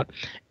about,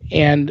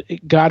 and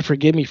God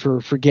forgive me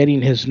for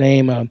forgetting his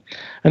name, an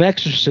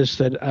exorcist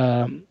that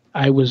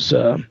I was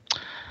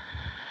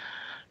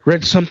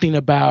read something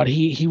about.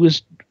 He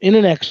was in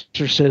an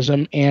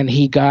exorcism, and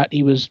he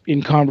was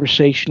in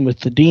conversation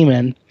with the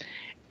demon,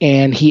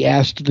 and he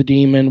asked the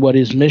demon what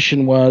his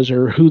mission was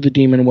or who the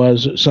demon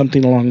was,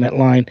 something along that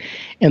line.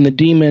 And the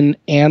demon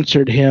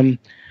answered him.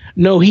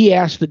 No, he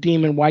asked the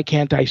demon, why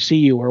can't I see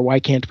you, or why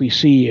can't we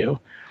see you?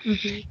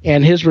 Mm-hmm.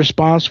 And his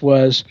response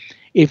was,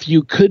 if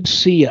you could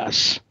see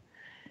us,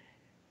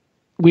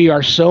 we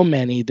are so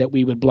many that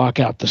we would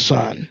block out the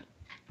sun.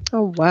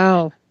 Oh,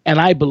 wow.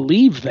 And I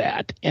believe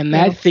that. And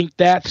I think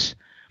that's,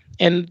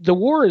 and the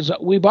war is,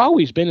 we've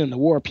always been in the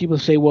war. People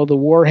say, well, the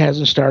war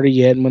hasn't started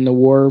yet. And when the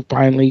war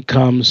finally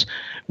comes,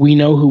 we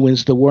know who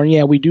wins the war. And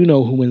yeah, we do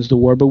know who wins the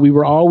war, but we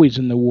were always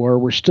in the war.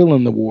 We're still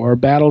in the war.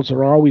 Battles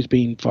are always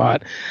being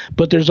fought.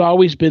 But there's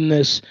always been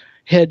this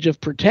hedge of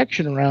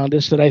protection around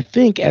us that I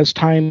think as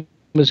time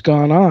has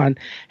gone on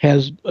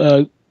has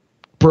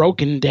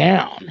broken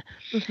down.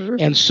 Mm-hmm.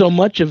 And so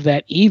much of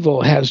that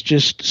evil has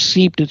just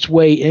seeped its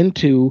way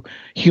into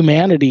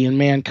humanity and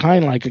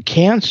mankind like a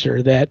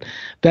cancer.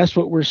 That's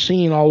what we're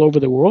seeing all over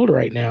the world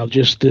right now.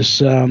 Just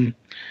this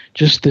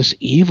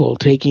evil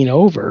taking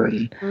over.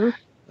 And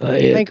I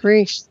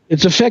agree.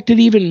 It's affected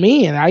even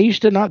me. And I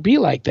used to not be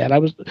like that.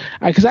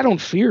 Because I don't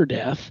fear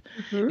death.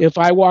 Mm-hmm. If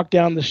I walk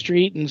down the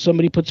street and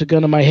somebody puts a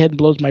gun in my head and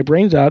blows my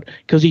brains out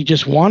because he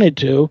just wanted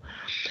to,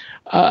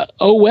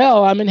 oh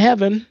well, I'm in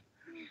heaven.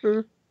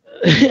 Mm-hmm.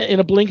 In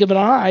a blink of an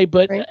eye,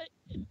 but right.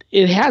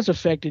 It has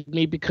affected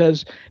me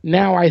because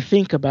now I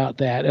think about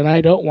that, and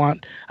I don't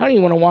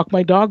even want to walk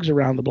my dogs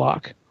around the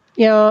block.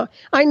 Yeah,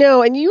 I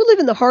know. And you live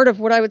in the heart of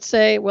what I would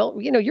say, well,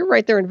 you're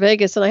right there in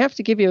Vegas, and I have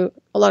to give you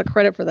a lot of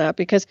credit for that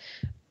because,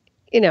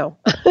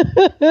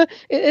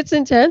 it's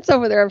intense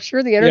over there. I'm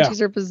sure the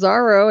energies are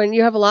bizarro, and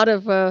you have a lot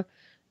of, I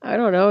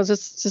don't know, it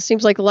just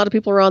seems like a lot of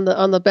people are on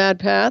the bad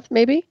path,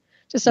 maybe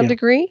to some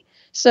degree.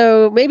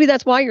 So maybe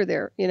that's why you're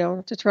there,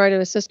 to try to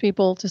assist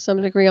people to some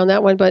degree on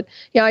that one. But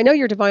yeah, I know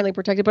you're divinely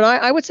protected, but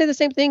I would say the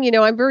same thing.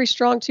 I'm very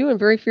strong too and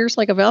very fierce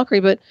like a Valkyrie,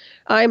 but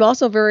I'm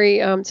also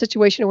very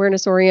situation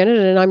awareness oriented,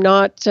 and I'm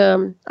not,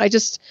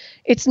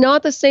 it's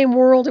not the same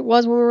world it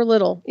was when we were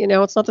little.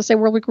 It's not the same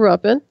world we grew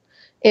up in,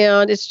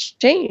 and it's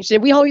changed.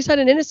 And we always had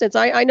an innocence.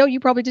 I know you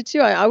probably did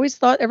too. I always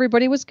thought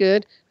everybody was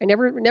good. I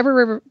never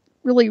ever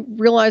really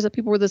realized that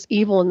people were this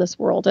evil in this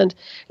world. And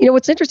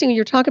what's interesting when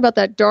you're talking about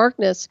that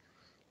darkness,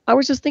 I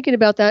was just thinking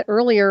about that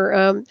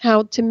earlier,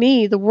 how to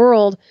me the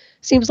world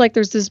seems like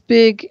there's this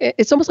big,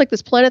 it's almost like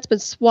this planet's been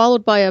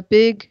swallowed by a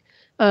big,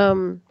 I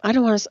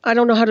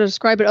don't know how to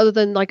describe it other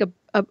than like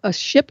a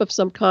ship of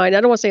some kind. I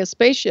don't want to say a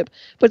spaceship,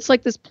 but it's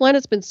like this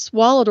planet's been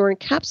swallowed or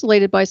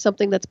encapsulated by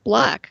something that's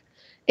black.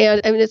 And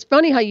I mean, it's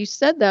funny how you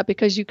said that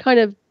because you kind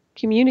of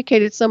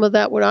communicated some of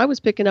that when I was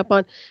picking up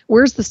on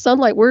where's the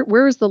sunlight,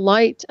 where is the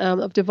light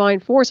of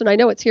divine force. And I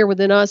know it's here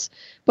within us,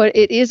 but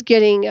it is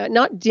getting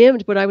not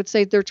dimmed, but I would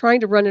say they're trying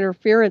to run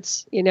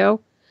interference,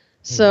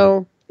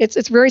 so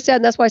it's very sad.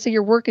 And that's why I say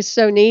your work is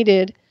so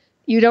needed.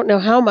 You don't know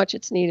how much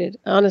it's needed,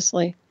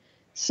 honestly.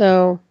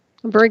 So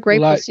I'm very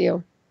grateful to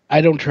you. I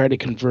don't try to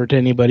convert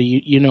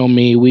anybody. You know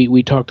me.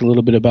 We talked a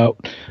little bit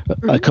about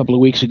a couple of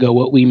weeks ago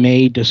what we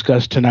may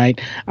discuss tonight.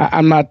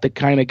 I'm not the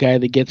kind of guy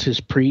that gets his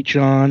preach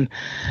on.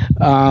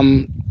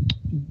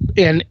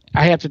 And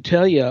I have to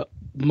tell you,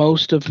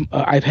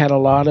 I've had a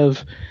lot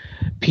of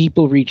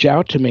people reach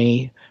out to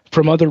me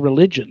from other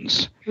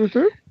religions.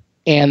 Mm-hmm.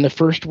 And the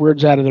first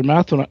words out of their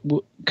mouth,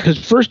 because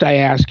first I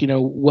ask,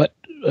 what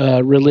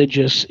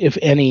religious, if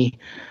any,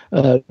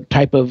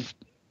 type of,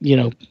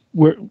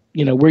 where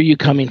are you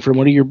coming from?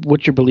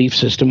 What's your belief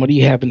system? What do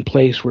you have in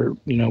place where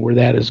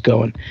that is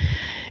going?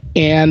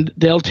 And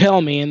they'll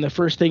tell me, and the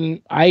first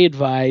thing I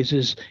advise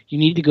is you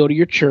need to go to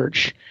your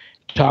church,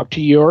 talk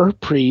to your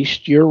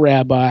priest, your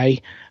rabbi,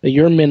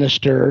 your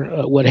minister,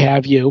 what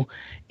have you,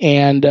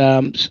 and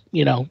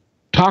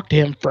talk to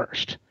him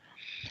first.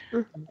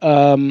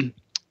 Mm-hmm.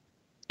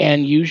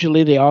 And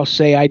usually they all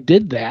say I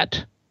did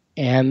that,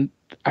 and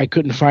I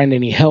couldn't find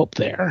any help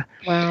there.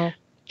 Wow.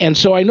 And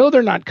so I know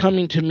they're not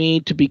coming to me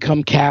to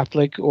become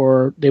Catholic,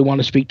 or they want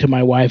to speak to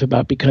my wife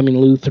about becoming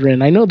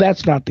Lutheran. I know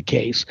that's not the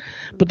case,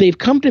 but they've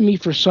come to me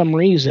for some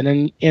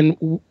reason.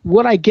 And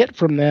what I get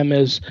from them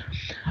is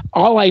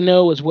all I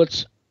know is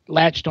what's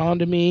latched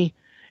onto me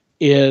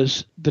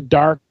is the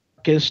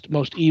darkest,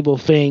 most evil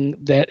thing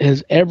that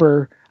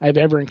I've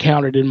ever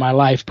encountered in my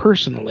life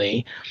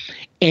personally.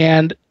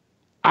 And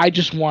I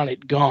just want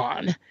it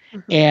gone.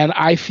 And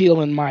I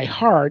feel in my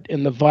heart,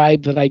 and the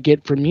vibe that I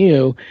get from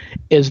you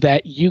is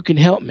that you can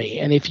help me.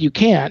 And if you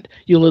can't,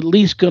 you'll at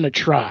least going to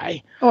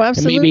try. Oh,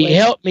 absolutely. And maybe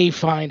help me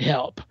find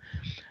help.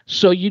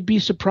 So you'd be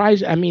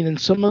surprised. I mean, and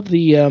some of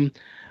the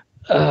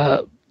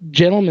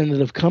gentlemen that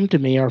have come to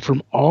me are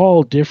from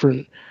all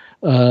different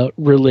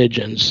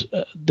religions.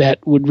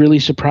 That would really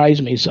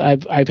surprise me. So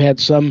I've had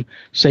some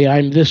say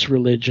I'm this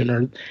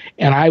religion,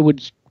 and I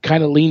would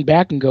kind of lean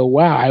back and go,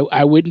 wow,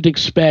 I wouldn't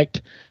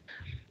expect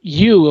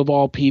you of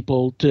all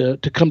people to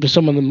come to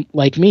someone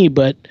like me,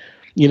 but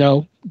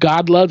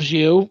God loves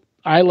you,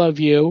 I love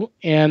you,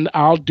 and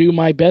I'll do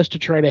my best to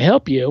try to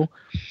help you.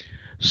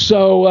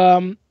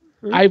 So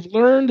I've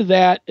learned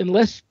that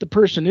unless the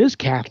person is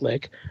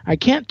Catholic, I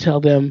can't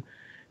tell them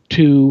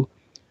to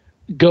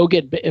go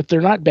if they're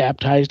not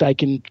baptized, I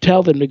can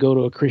tell them to go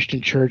to a Christian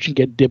church and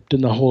get dipped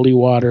in the holy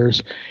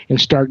waters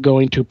and start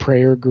going to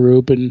prayer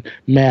group and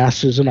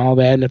masses and all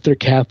that. And if they're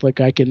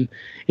Catholic, I can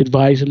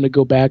advise them to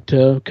go back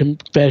to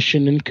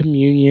confession and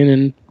communion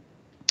and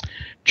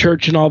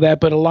church and all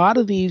that. But a lot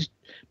of these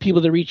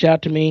people that reach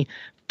out to me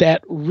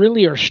that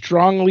really are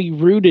strongly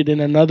rooted in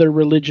another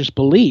religious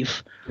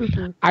belief,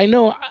 I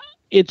know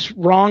it's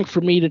wrong for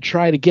me to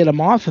try to get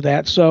them off of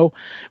that. So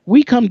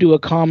we come to a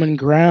common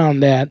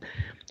ground that,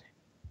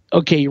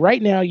 okay,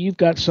 right now you've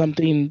got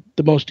something,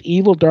 the most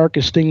evil,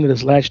 darkest thing that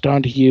has latched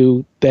onto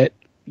you that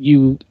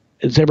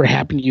has ever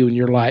happened to you in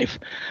your life.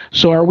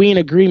 So are we in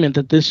agreement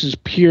that this is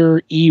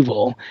pure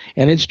evil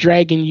and it's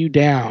dragging you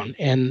down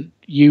and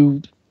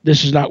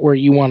this is not where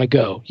you want to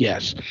go?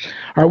 Yes.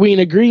 Are we in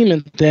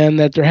agreement then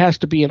that there has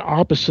to be an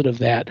opposite of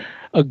that,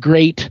 a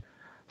great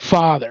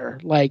father,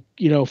 like,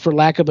 for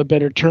lack of a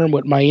better term,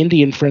 what my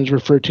Indian friends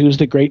refer to as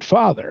the great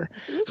father,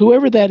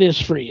 whoever that is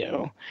for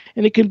you.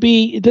 And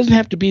it doesn't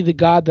have to be the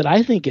God that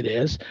I think it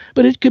is,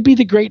 but it could be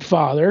the great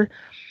father.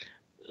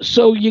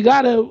 So you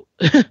got to,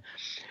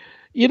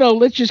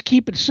 let's just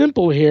keep it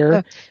simple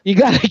here. You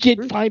got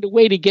to find a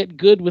way to get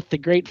good with the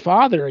great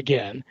father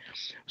again.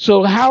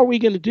 So how are we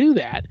going to do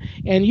that?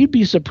 And you'd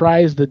be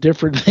surprised the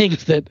different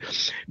things that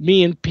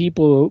me and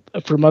people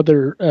from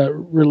other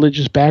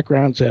religious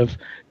backgrounds have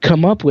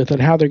come up with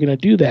and how they're going to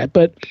do that.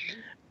 But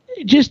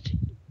just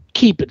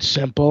keep it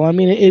simple. I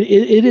mean,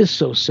 it is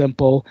so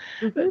simple.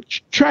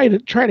 Try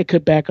to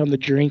cut back on the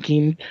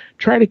drinking.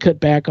 Try to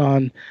cut back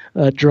on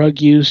drug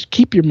use.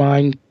 Keep your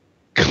mind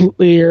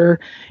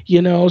clear,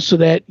 so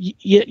that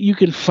you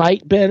can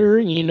fight better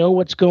and you know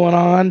what's going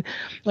on.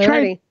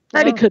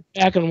 Try to cut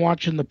back on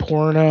watching the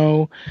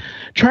porno.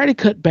 Try to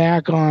cut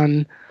back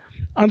on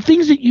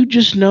things that you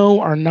just know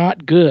are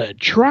not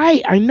good.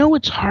 I know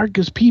it's hard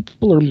because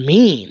people are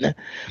mean,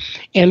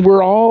 and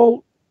we're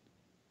all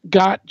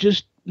got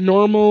just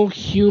normal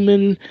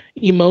human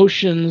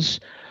emotions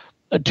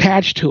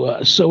attached to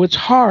us. So it's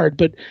hard,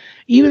 but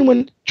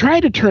try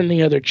to turn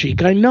the other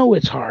cheek. I know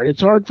it's hard.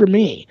 It's hard for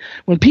me.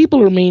 When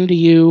people are mean to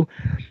you,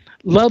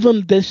 love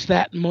them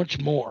that much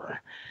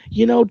more.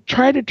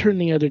 Try to turn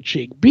the other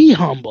cheek. Be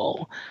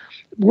humble.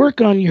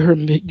 Work on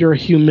your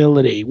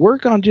humility.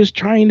 Work on just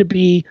trying to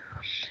be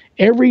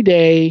every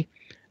day.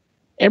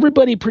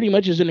 Everybody pretty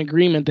much is in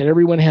agreement that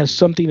everyone has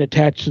something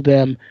attached to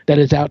them that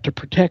is out to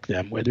protect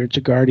them, whether it's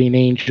a guardian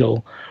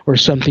angel or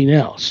something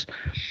else.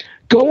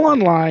 Go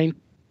online,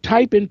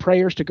 type in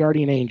prayers to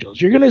guardian angels.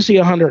 You're going to see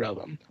 100 of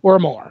them or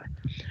more.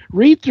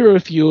 Read through a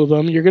few of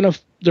them.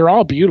 They're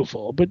all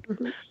beautiful, but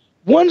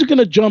one's going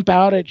to jump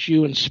out at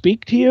you and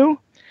speak to you.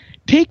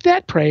 Take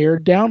that prayer,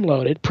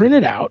 download it, print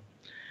it out,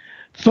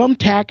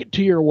 thumbtack it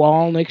to your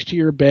wall next to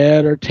your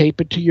bed, or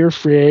tape it to your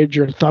fridge,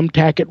 or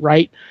thumbtack it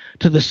right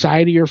to the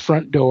side of your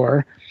front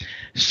door.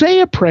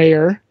 Say a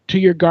prayer to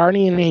your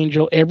guardian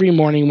angel every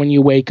morning when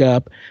you wake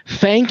up,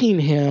 thanking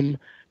him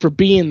for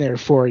being there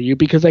for you,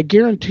 because I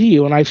guarantee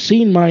you, and I've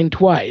seen mine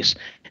twice,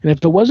 and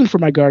if it wasn't for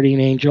my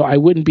guardian angel,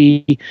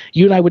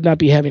 you and I would not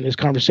be having this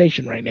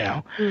conversation right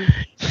now.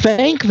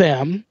 Thank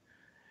them,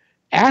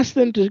 ask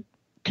them to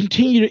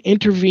continue to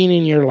intervene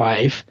in your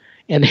life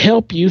and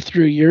help you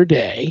through your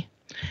day.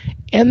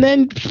 And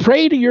then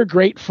pray to your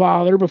great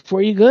father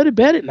before you go to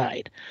bed at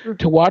night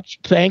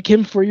thank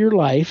him for your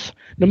life.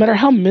 No matter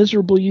how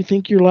miserable you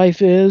think your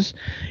life is,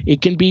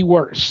 it can be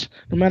worse.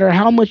 No matter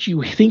how much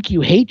you think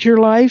you hate your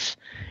life,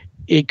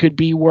 it could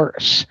be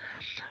worse.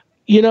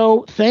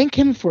 Thank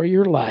him for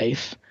your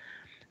life.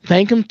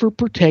 Thank him for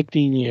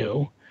protecting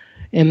you,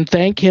 and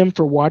thank him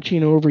for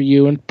watching over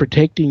you and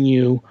protecting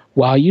you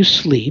while you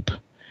sleep.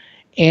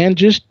 And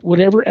just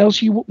whatever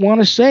else you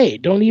want to say.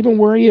 Don't even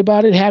worry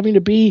about it having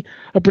to be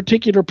a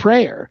particular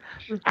prayer.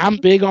 I'm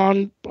big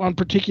on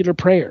particular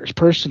prayers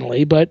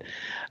personally, but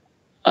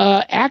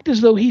act as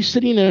though he's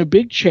sitting in a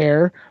big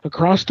chair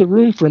across the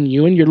room from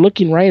you and you're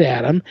looking right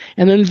at him,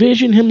 and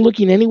envision him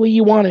looking any way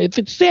you want, if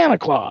it's Santa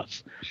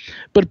Claus.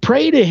 But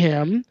pray to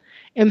him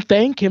and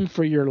thank him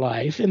for your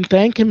life and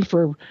thank him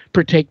for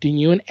protecting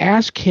you, and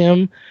ask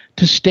him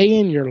to stay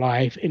in your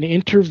life and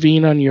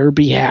intervene on your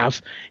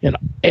behalf in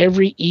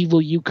every evil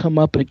you come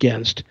up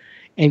against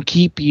and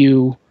keep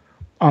you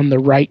on the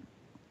right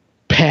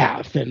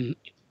path and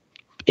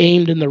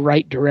aimed in the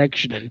right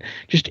direction, and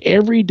just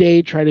every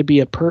day try to be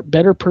a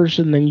better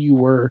person than you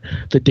were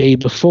the day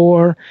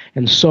before,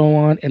 and so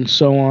on and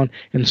so on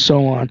and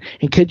so on.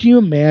 And could you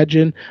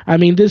imagine, I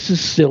mean, this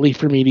is silly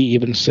for me to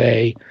even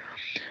say,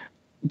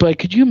 but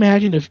could you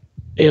imagine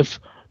if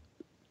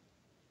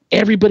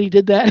everybody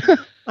did that?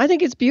 I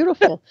think it's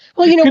beautiful.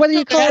 Well, whether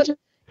you call it,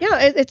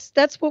 yeah,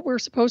 that's what we're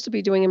supposed to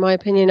be doing, in my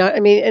opinion.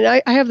 I mean, and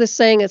I have this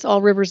saying: it's all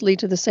rivers lead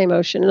to the same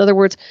ocean. In other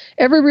words,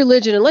 every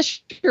religion,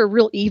 unless you're a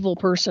real evil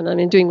person, I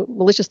mean, doing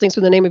malicious things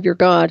in the name of your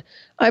God,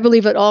 I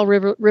believe that all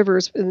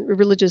rivers and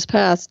religious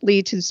paths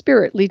lead to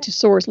spirit, lead to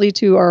source, lead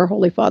to our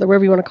Holy Father,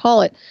 whatever you want to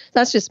call it.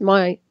 That's just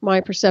my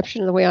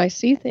perception of the way I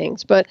see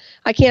things. But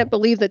I can't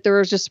believe that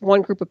there is just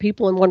one group of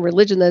people in one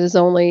religion that is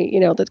only,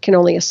 that can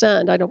only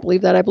ascend. I don't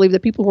believe that. I believe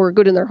that people who are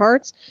good in their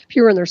hearts,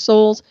 pure in their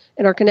souls,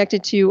 and are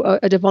connected to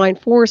a divine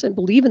force and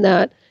believe in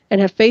that and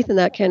have faith in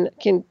that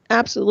can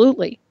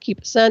absolutely keep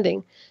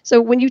ascending.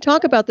 So when you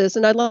talk about this,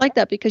 and I like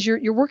that because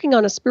you're working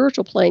on a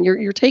spiritual plane,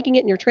 you're taking it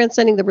and you're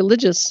transcending the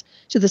religious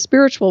to the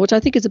spiritual, which I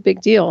think is a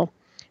big deal.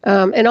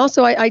 And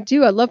also I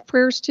love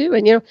prayers too.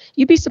 And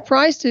you'd be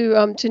surprised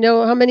to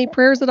know how many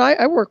prayers that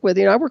I work with.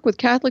 I work with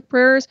Catholic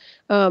prayers,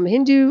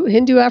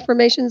 Hindu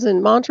affirmations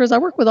and mantras. I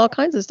work with all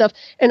kinds of stuff.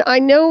 And I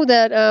know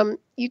that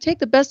you take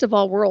the best of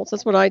all worlds.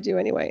 That's what I do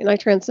anyway. And I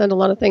transcend a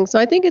lot of things. So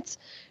I think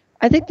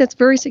that's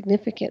very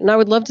significant, and I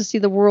would love to see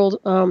the world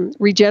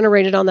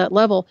regenerated on that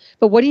level.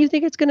 But what do you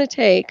think it's going to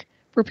take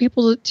for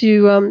people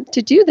to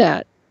do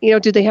that?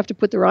 Do they have to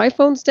put their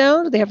iPhones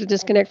down? Do they have to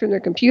disconnect from their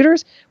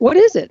computers? What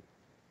is it?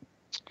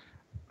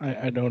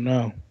 I don't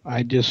know.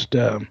 I just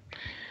don't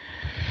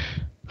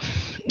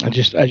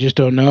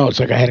know. It's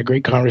like I had a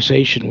great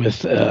conversation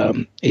with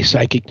a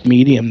psychic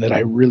medium that I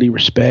really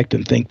respect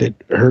and think that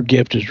her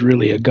gift is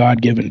really a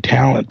God-given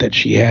talent that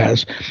she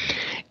has.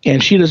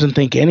 And she doesn't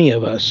think any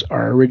of us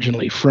are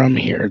originally from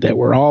here, that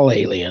we're all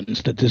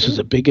aliens, that this is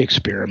a big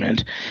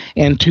experiment.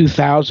 And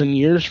 2,000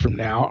 years from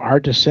now, our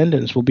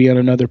descendants will be on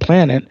another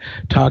planet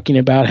talking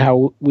about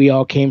how we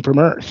all came from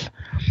Earth.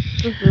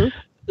 Mm-hmm.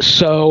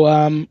 So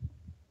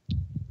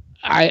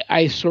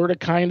I sort of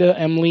kind of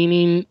am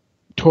leaning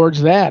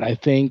towards that. I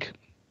think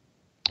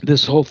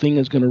this whole thing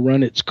is going to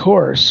run its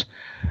course,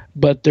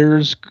 but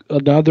there's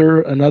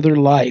another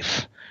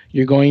life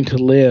you're going to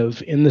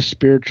live in the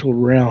spiritual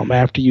realm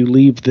after you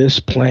leave this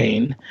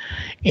plane,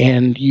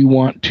 and you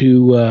want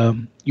to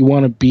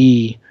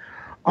be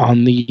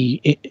on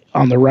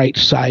the right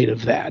side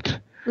of that.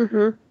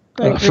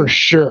 Mm-hmm. For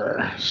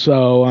sure.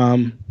 So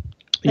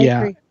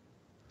yeah.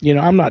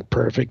 I'm not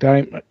perfect.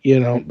 I get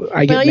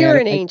well, you're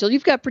an angel.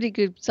 You've got pretty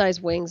good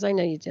sized wings. I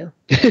know you do.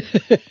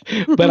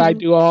 But I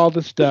do all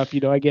the stuff.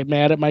 I get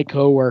mad at my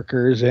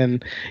coworkers,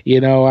 and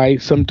I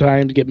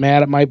sometimes get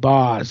mad at my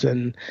boss,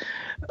 and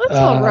that's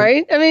all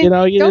right. I mean,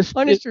 don't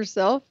punish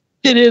yourself.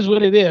 It is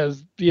what it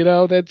is.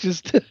 That's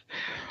just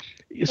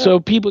so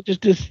people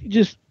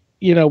just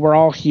we're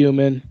all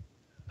human.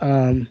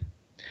 I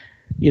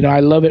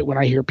love it when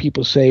I hear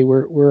people say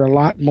we're a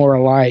lot more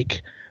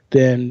alike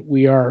than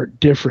we are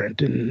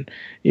different. And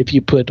if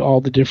you put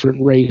all the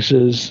different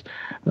races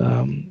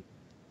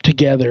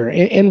together,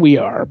 and we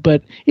are,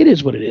 but it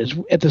is what it is.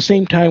 At the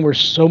same time, we're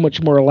so much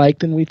more alike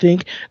than we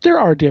think. There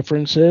are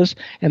differences,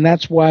 and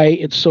that's why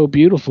it's so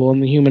beautiful,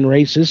 and the human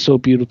race is so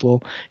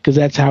beautiful, because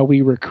that's how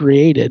we were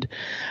created.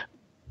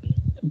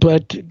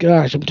 But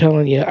gosh, I'm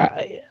telling you,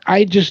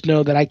 I just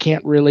know that I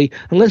can't really,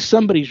 unless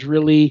somebody's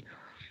really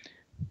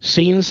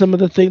seen some of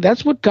the things.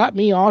 That's what got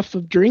me off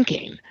of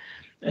drinking.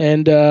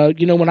 And,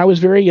 when I was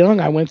very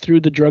young, I went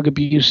through the drug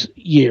abuse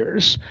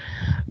years.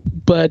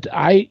 But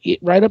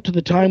right up to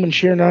the time when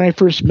Sharon and I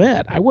first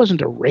met, I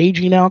wasn't a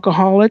raging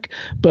alcoholic,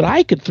 but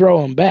I could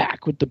throw them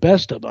back with the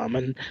best of them.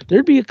 And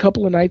there'd be a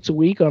couple of nights a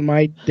week on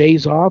my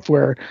days off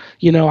where,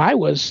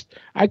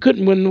 I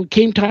couldn't, when it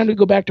came time to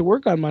go back to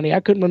work on Monday, I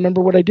couldn't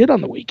remember what I did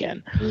on the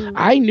weekend.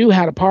 I knew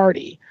how to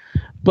party,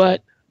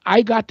 but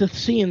I got to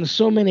seeing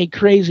so many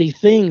crazy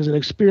things and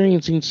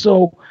experiencing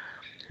so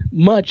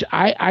much.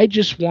 I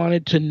just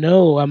wanted to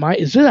know, am I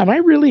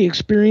really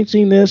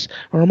experiencing this,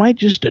 or am I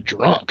just a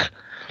drunk?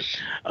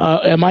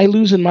 Am I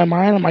losing my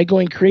mind? Am I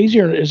going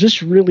crazy, or is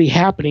this really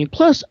happening?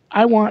 Plus,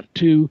 I want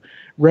to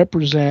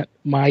represent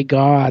my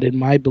God and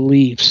my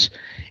beliefs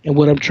and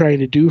what I'm trying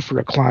to do for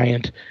a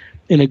client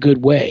in a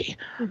good way.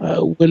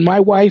 When my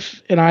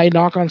wife and I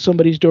knock on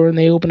somebody's door and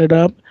they open it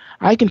up,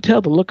 I can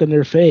tell the look on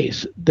their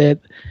face that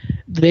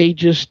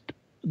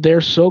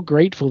they're so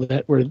grateful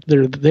that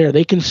they're there.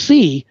 They can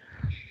see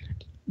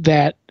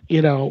that,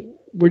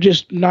 we're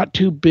just not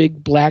two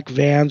big black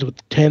vans with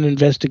 10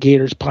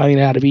 investigators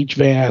piling out of each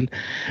van,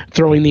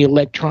 throwing the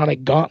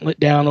electronic gauntlet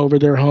down over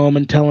their home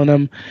and telling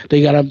them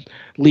they got to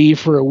leave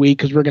for a week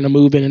because we're going to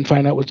move in and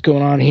find out what's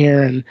going on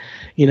here, and,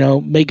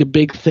 make a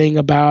big thing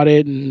about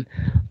it. And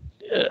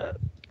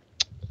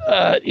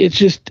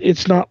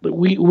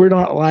we're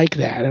not like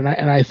that. And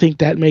I think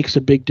that makes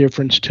a big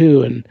difference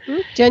too. And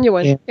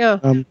genuine.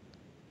 Yeah.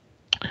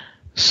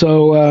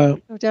 So,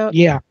 no doubt.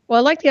 yeah. Well,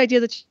 I like the idea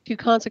that you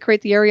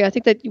consecrate the area. I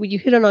think that you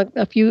hit on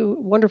a few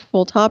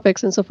wonderful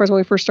topics. And so far as when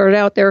we first started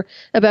out there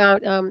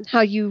about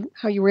how you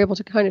were able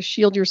to kind of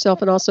shield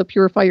yourself and also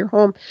purify your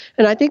home.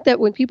 And I think that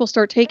when people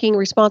start taking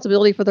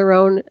responsibility for their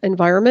own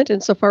environment,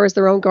 and so far as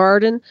their own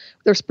garden,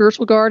 their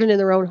spiritual garden in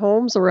their own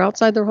homes or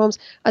outside their homes,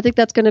 I think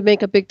that's going to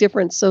make a big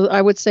difference. So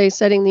I would say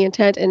setting the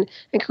intent and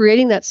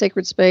creating that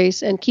sacred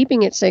space and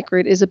keeping it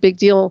sacred is a big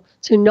deal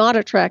to not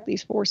attract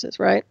these forces,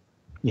 right?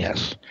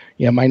 Yes.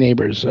 Yeah, my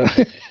neighbors,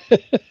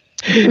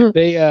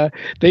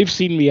 they've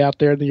seen me out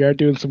there in the yard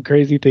doing some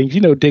crazy things,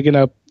 digging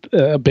up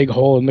a big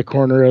hole in the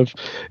corner of,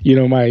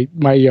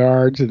 my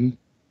yards and,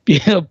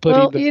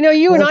 putting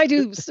you and I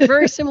do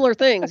very similar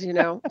things,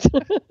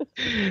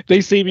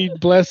 They see me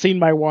blessing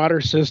my water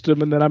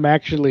system, and then I'm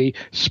actually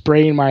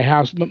spraying my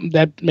house.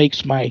 That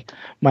makes my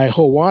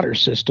whole water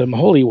system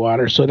holy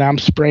water. So now I'm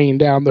spraying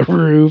down the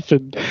roof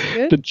and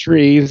the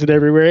trees and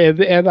everywhere.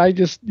 And I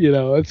just,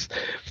 it's.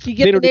 You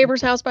get the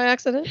neighbor's house by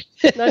accident?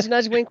 Nudge,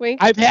 nudge, wink,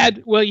 wink. I've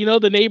had,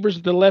 the neighbors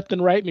to the left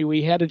and right of me,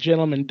 we had a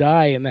gentleman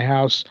die in the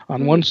house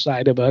on one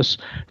side of us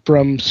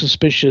from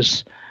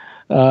suspicious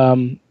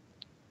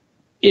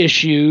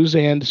issues,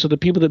 and so the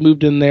people that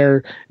moved in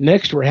there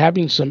next were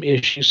having some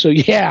issues. So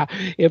yeah,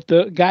 if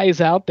the guy is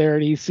out there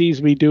and he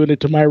sees me doing it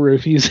to my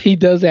roof, he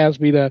does ask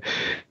me to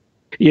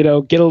get a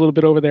little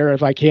bit over there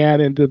if I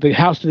can. And the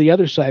house to the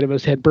other side of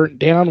us had burnt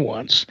down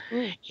once,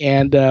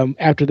 and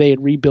after they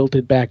had rebuilt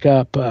it back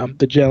up,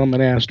 the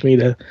gentleman asked me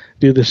to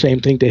do the same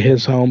thing to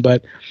his home.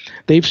 But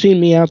they've seen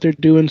me out there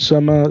doing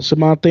some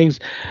odd things.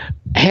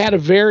 Had a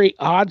very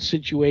odd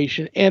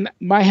situation, and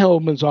my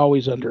home is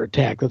always under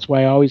attack. That's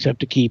why I always have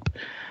to keep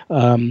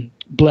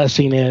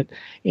blessing it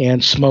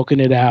and smoking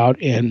it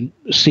out and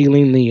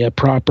sealing the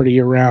property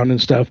around and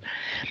stuff.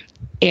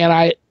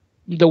 And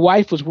the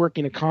wife was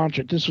working a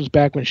concert. This was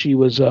back when she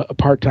was a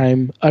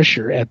part-time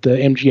usher at the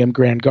MGM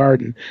Grand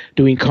Garden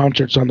doing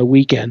concerts on the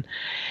weekend.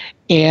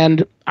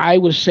 And I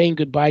was saying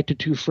goodbye to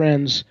two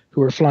friends who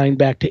were flying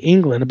back to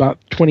England about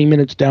 20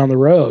 minutes down the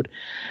road.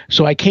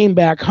 So I came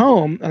back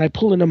home and I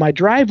pulled into my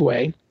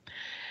driveway.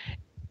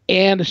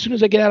 And as soon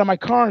as I get out of my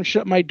car and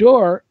shut my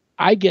door,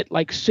 I get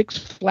like 6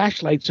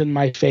 flashlights in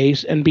my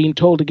face and being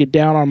told to get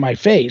down on my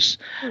face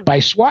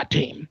by SWAT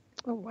team.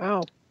 Oh,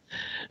 wow.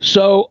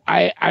 So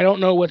I don't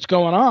know what's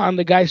going on.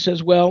 The guy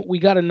says, well, we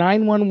got a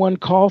 911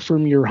 call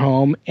from your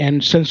home,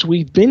 and since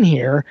we've been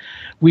here,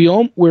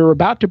 we're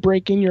about to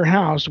break in your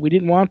house. We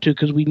didn't want to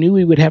because we knew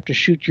we would have to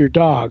shoot your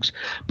dogs.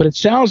 But it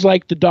sounds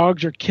like the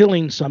dogs are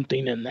killing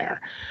something in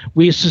there.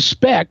 We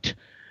suspect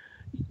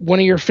one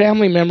of your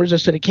family members. I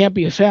said, it can't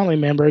be a family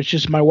member. It's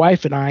just my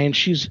wife and I, and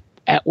she's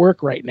at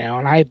work right now,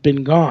 and I've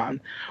been gone.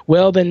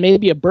 Well, then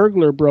maybe a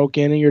burglar broke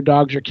in and your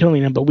dogs are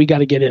killing them, but we got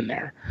to get in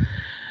there.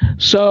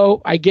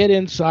 So I get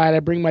inside, I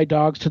bring my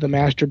dogs to the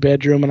master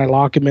bedroom, and I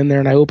lock them in there,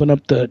 and I open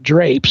up the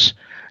drapes,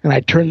 and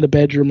I turn the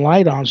bedroom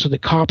light on so the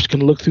cops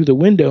can look through the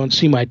window and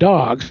see my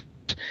dogs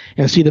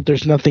and see that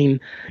there's nothing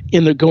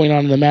going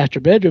on in the master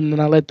bedroom. And then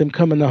I let them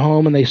come in the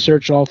home, and they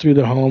search all through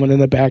the home and in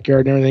the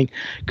backyard and everything.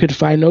 Could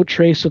find no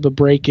trace of a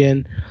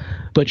break-in.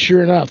 But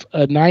sure enough,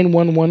 a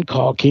 911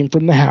 call came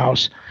from the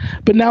house.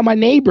 But now my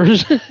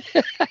neighbors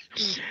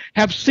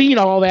have seen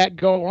all that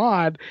go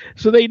on.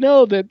 So they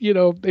know that,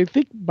 they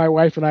think my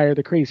wife and I are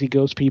the crazy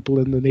ghost people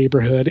in the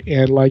neighborhood.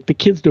 And like the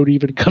kids don't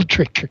even come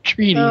trick or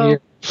treating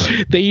here.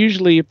 They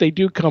usually, if they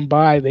do come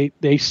by,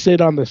 they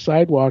sit on the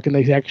sidewalk and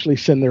they actually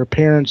send their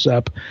parents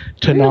up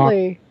to knock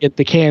at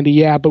the candy.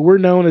 Yeah, but we're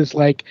known as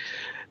like,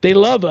 they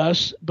love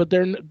us, but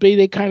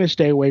they kind of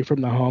stay away from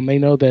the home. They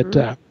know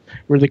that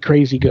we're the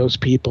crazy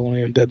ghost people,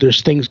 and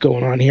there's things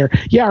going on here.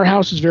 Yeah, our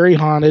house is very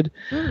haunted,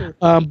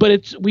 but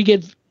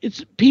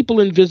it's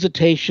people in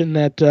visitation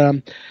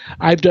that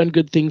I've done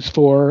good things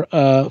for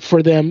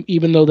them,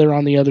 even though they're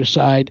on the other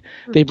side.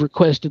 They've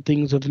requested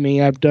things of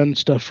me. I've done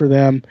stuff for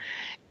them.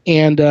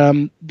 And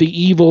the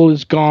evil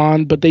is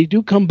gone, but they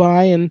do come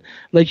by and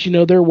let you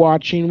know they're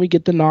watching. We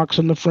get the knocks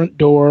on the front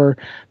door.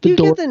 You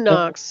get the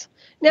knocks.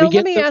 Now,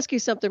 let me ask you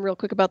something real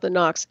quick about the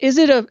knocks. Is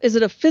it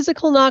a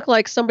physical knock,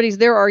 like somebody's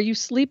there? Are you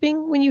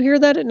sleeping when you hear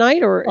that at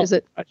night, or is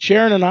it?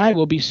 Sharon and I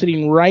will be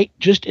sitting right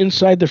just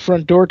inside the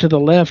front door to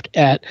the left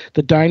at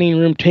the dining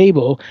room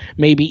table,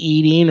 maybe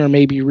eating or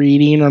maybe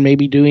reading or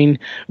maybe doing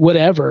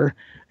whatever,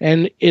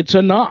 and it's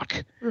a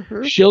knock.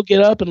 She'll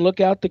get up and look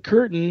out the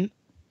curtain,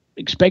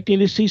 expecting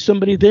to see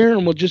somebody there,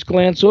 and will just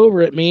glance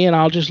over at me, and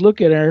I'll just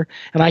look at her,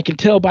 and I can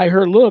tell by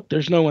her look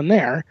there's no one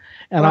there,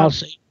 and I'll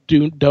say,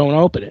 don't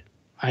open it.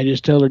 I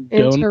just tell her,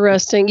 don't.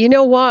 Interesting. You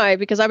know why?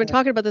 Because I've been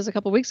talking about this a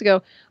couple of weeks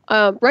ago.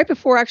 Right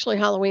before actually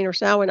Halloween or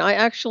Samhain, I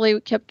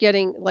actually kept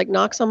getting like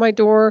knocks on my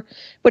door,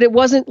 but it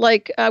wasn't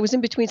like I was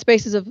in between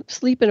spaces of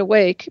sleep and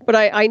awake, but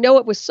I know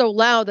it was so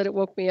loud that it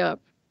woke me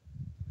up.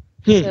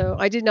 So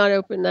I did not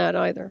open that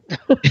either.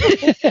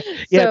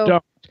 Yeah,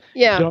 don't.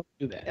 Yeah. Don't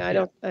do that. Yeah,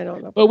 I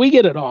don't know. But we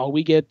get it all.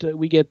 We get the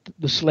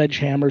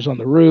sledgehammers on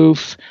the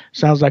roof.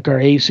 Sounds like our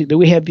AC.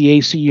 We have the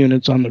AC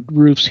units on the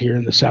roofs here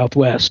in the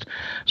Southwest,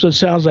 so it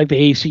sounds like the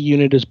AC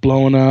unit is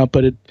blowing up,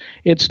 but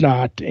it's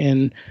not.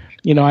 And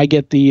I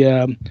get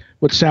the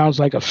what sounds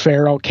like a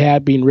feral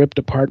cat being ripped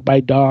apart by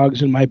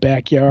dogs in my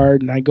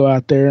backyard, and I go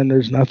out there and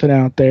there's nothing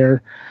out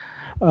there.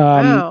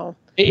 Wow.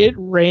 It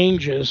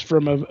ranges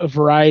from a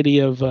variety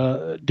of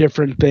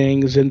different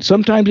things, and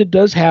sometimes it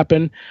does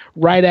happen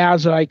right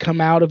as I come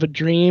out of a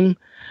dream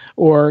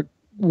or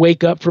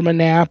wake up from a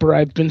nap, or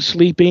I've been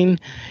sleeping,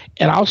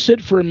 and I'll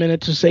sit for a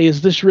minute to say,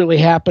 is this really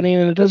happening?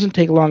 And it doesn't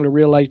take long to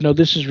realize, no,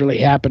 this is really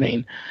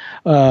happening.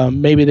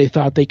 Maybe they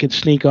thought they could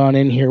sneak on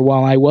in here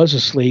while I was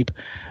asleep,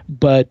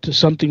 but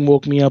something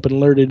woke me up and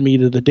alerted me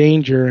to the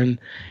danger. And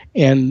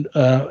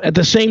at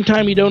the same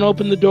time, you don't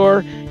open the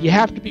door. You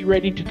have to be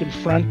ready to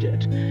confront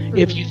it.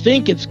 If you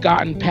think it's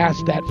gotten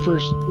past that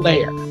first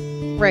layer.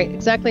 Right,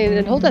 exactly.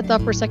 And hold that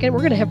thought for a second. We're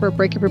going to have a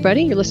break,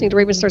 everybody. You're listening to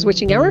Ravenstar's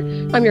Witching Hour.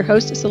 I'm your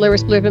host,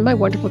 Solaris, BlueRaven. My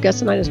wonderful guest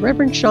tonight is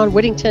Reverend Shawn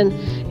Whittington,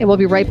 and we'll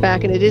be right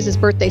back. And it is his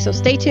birthday, so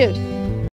stay tuned.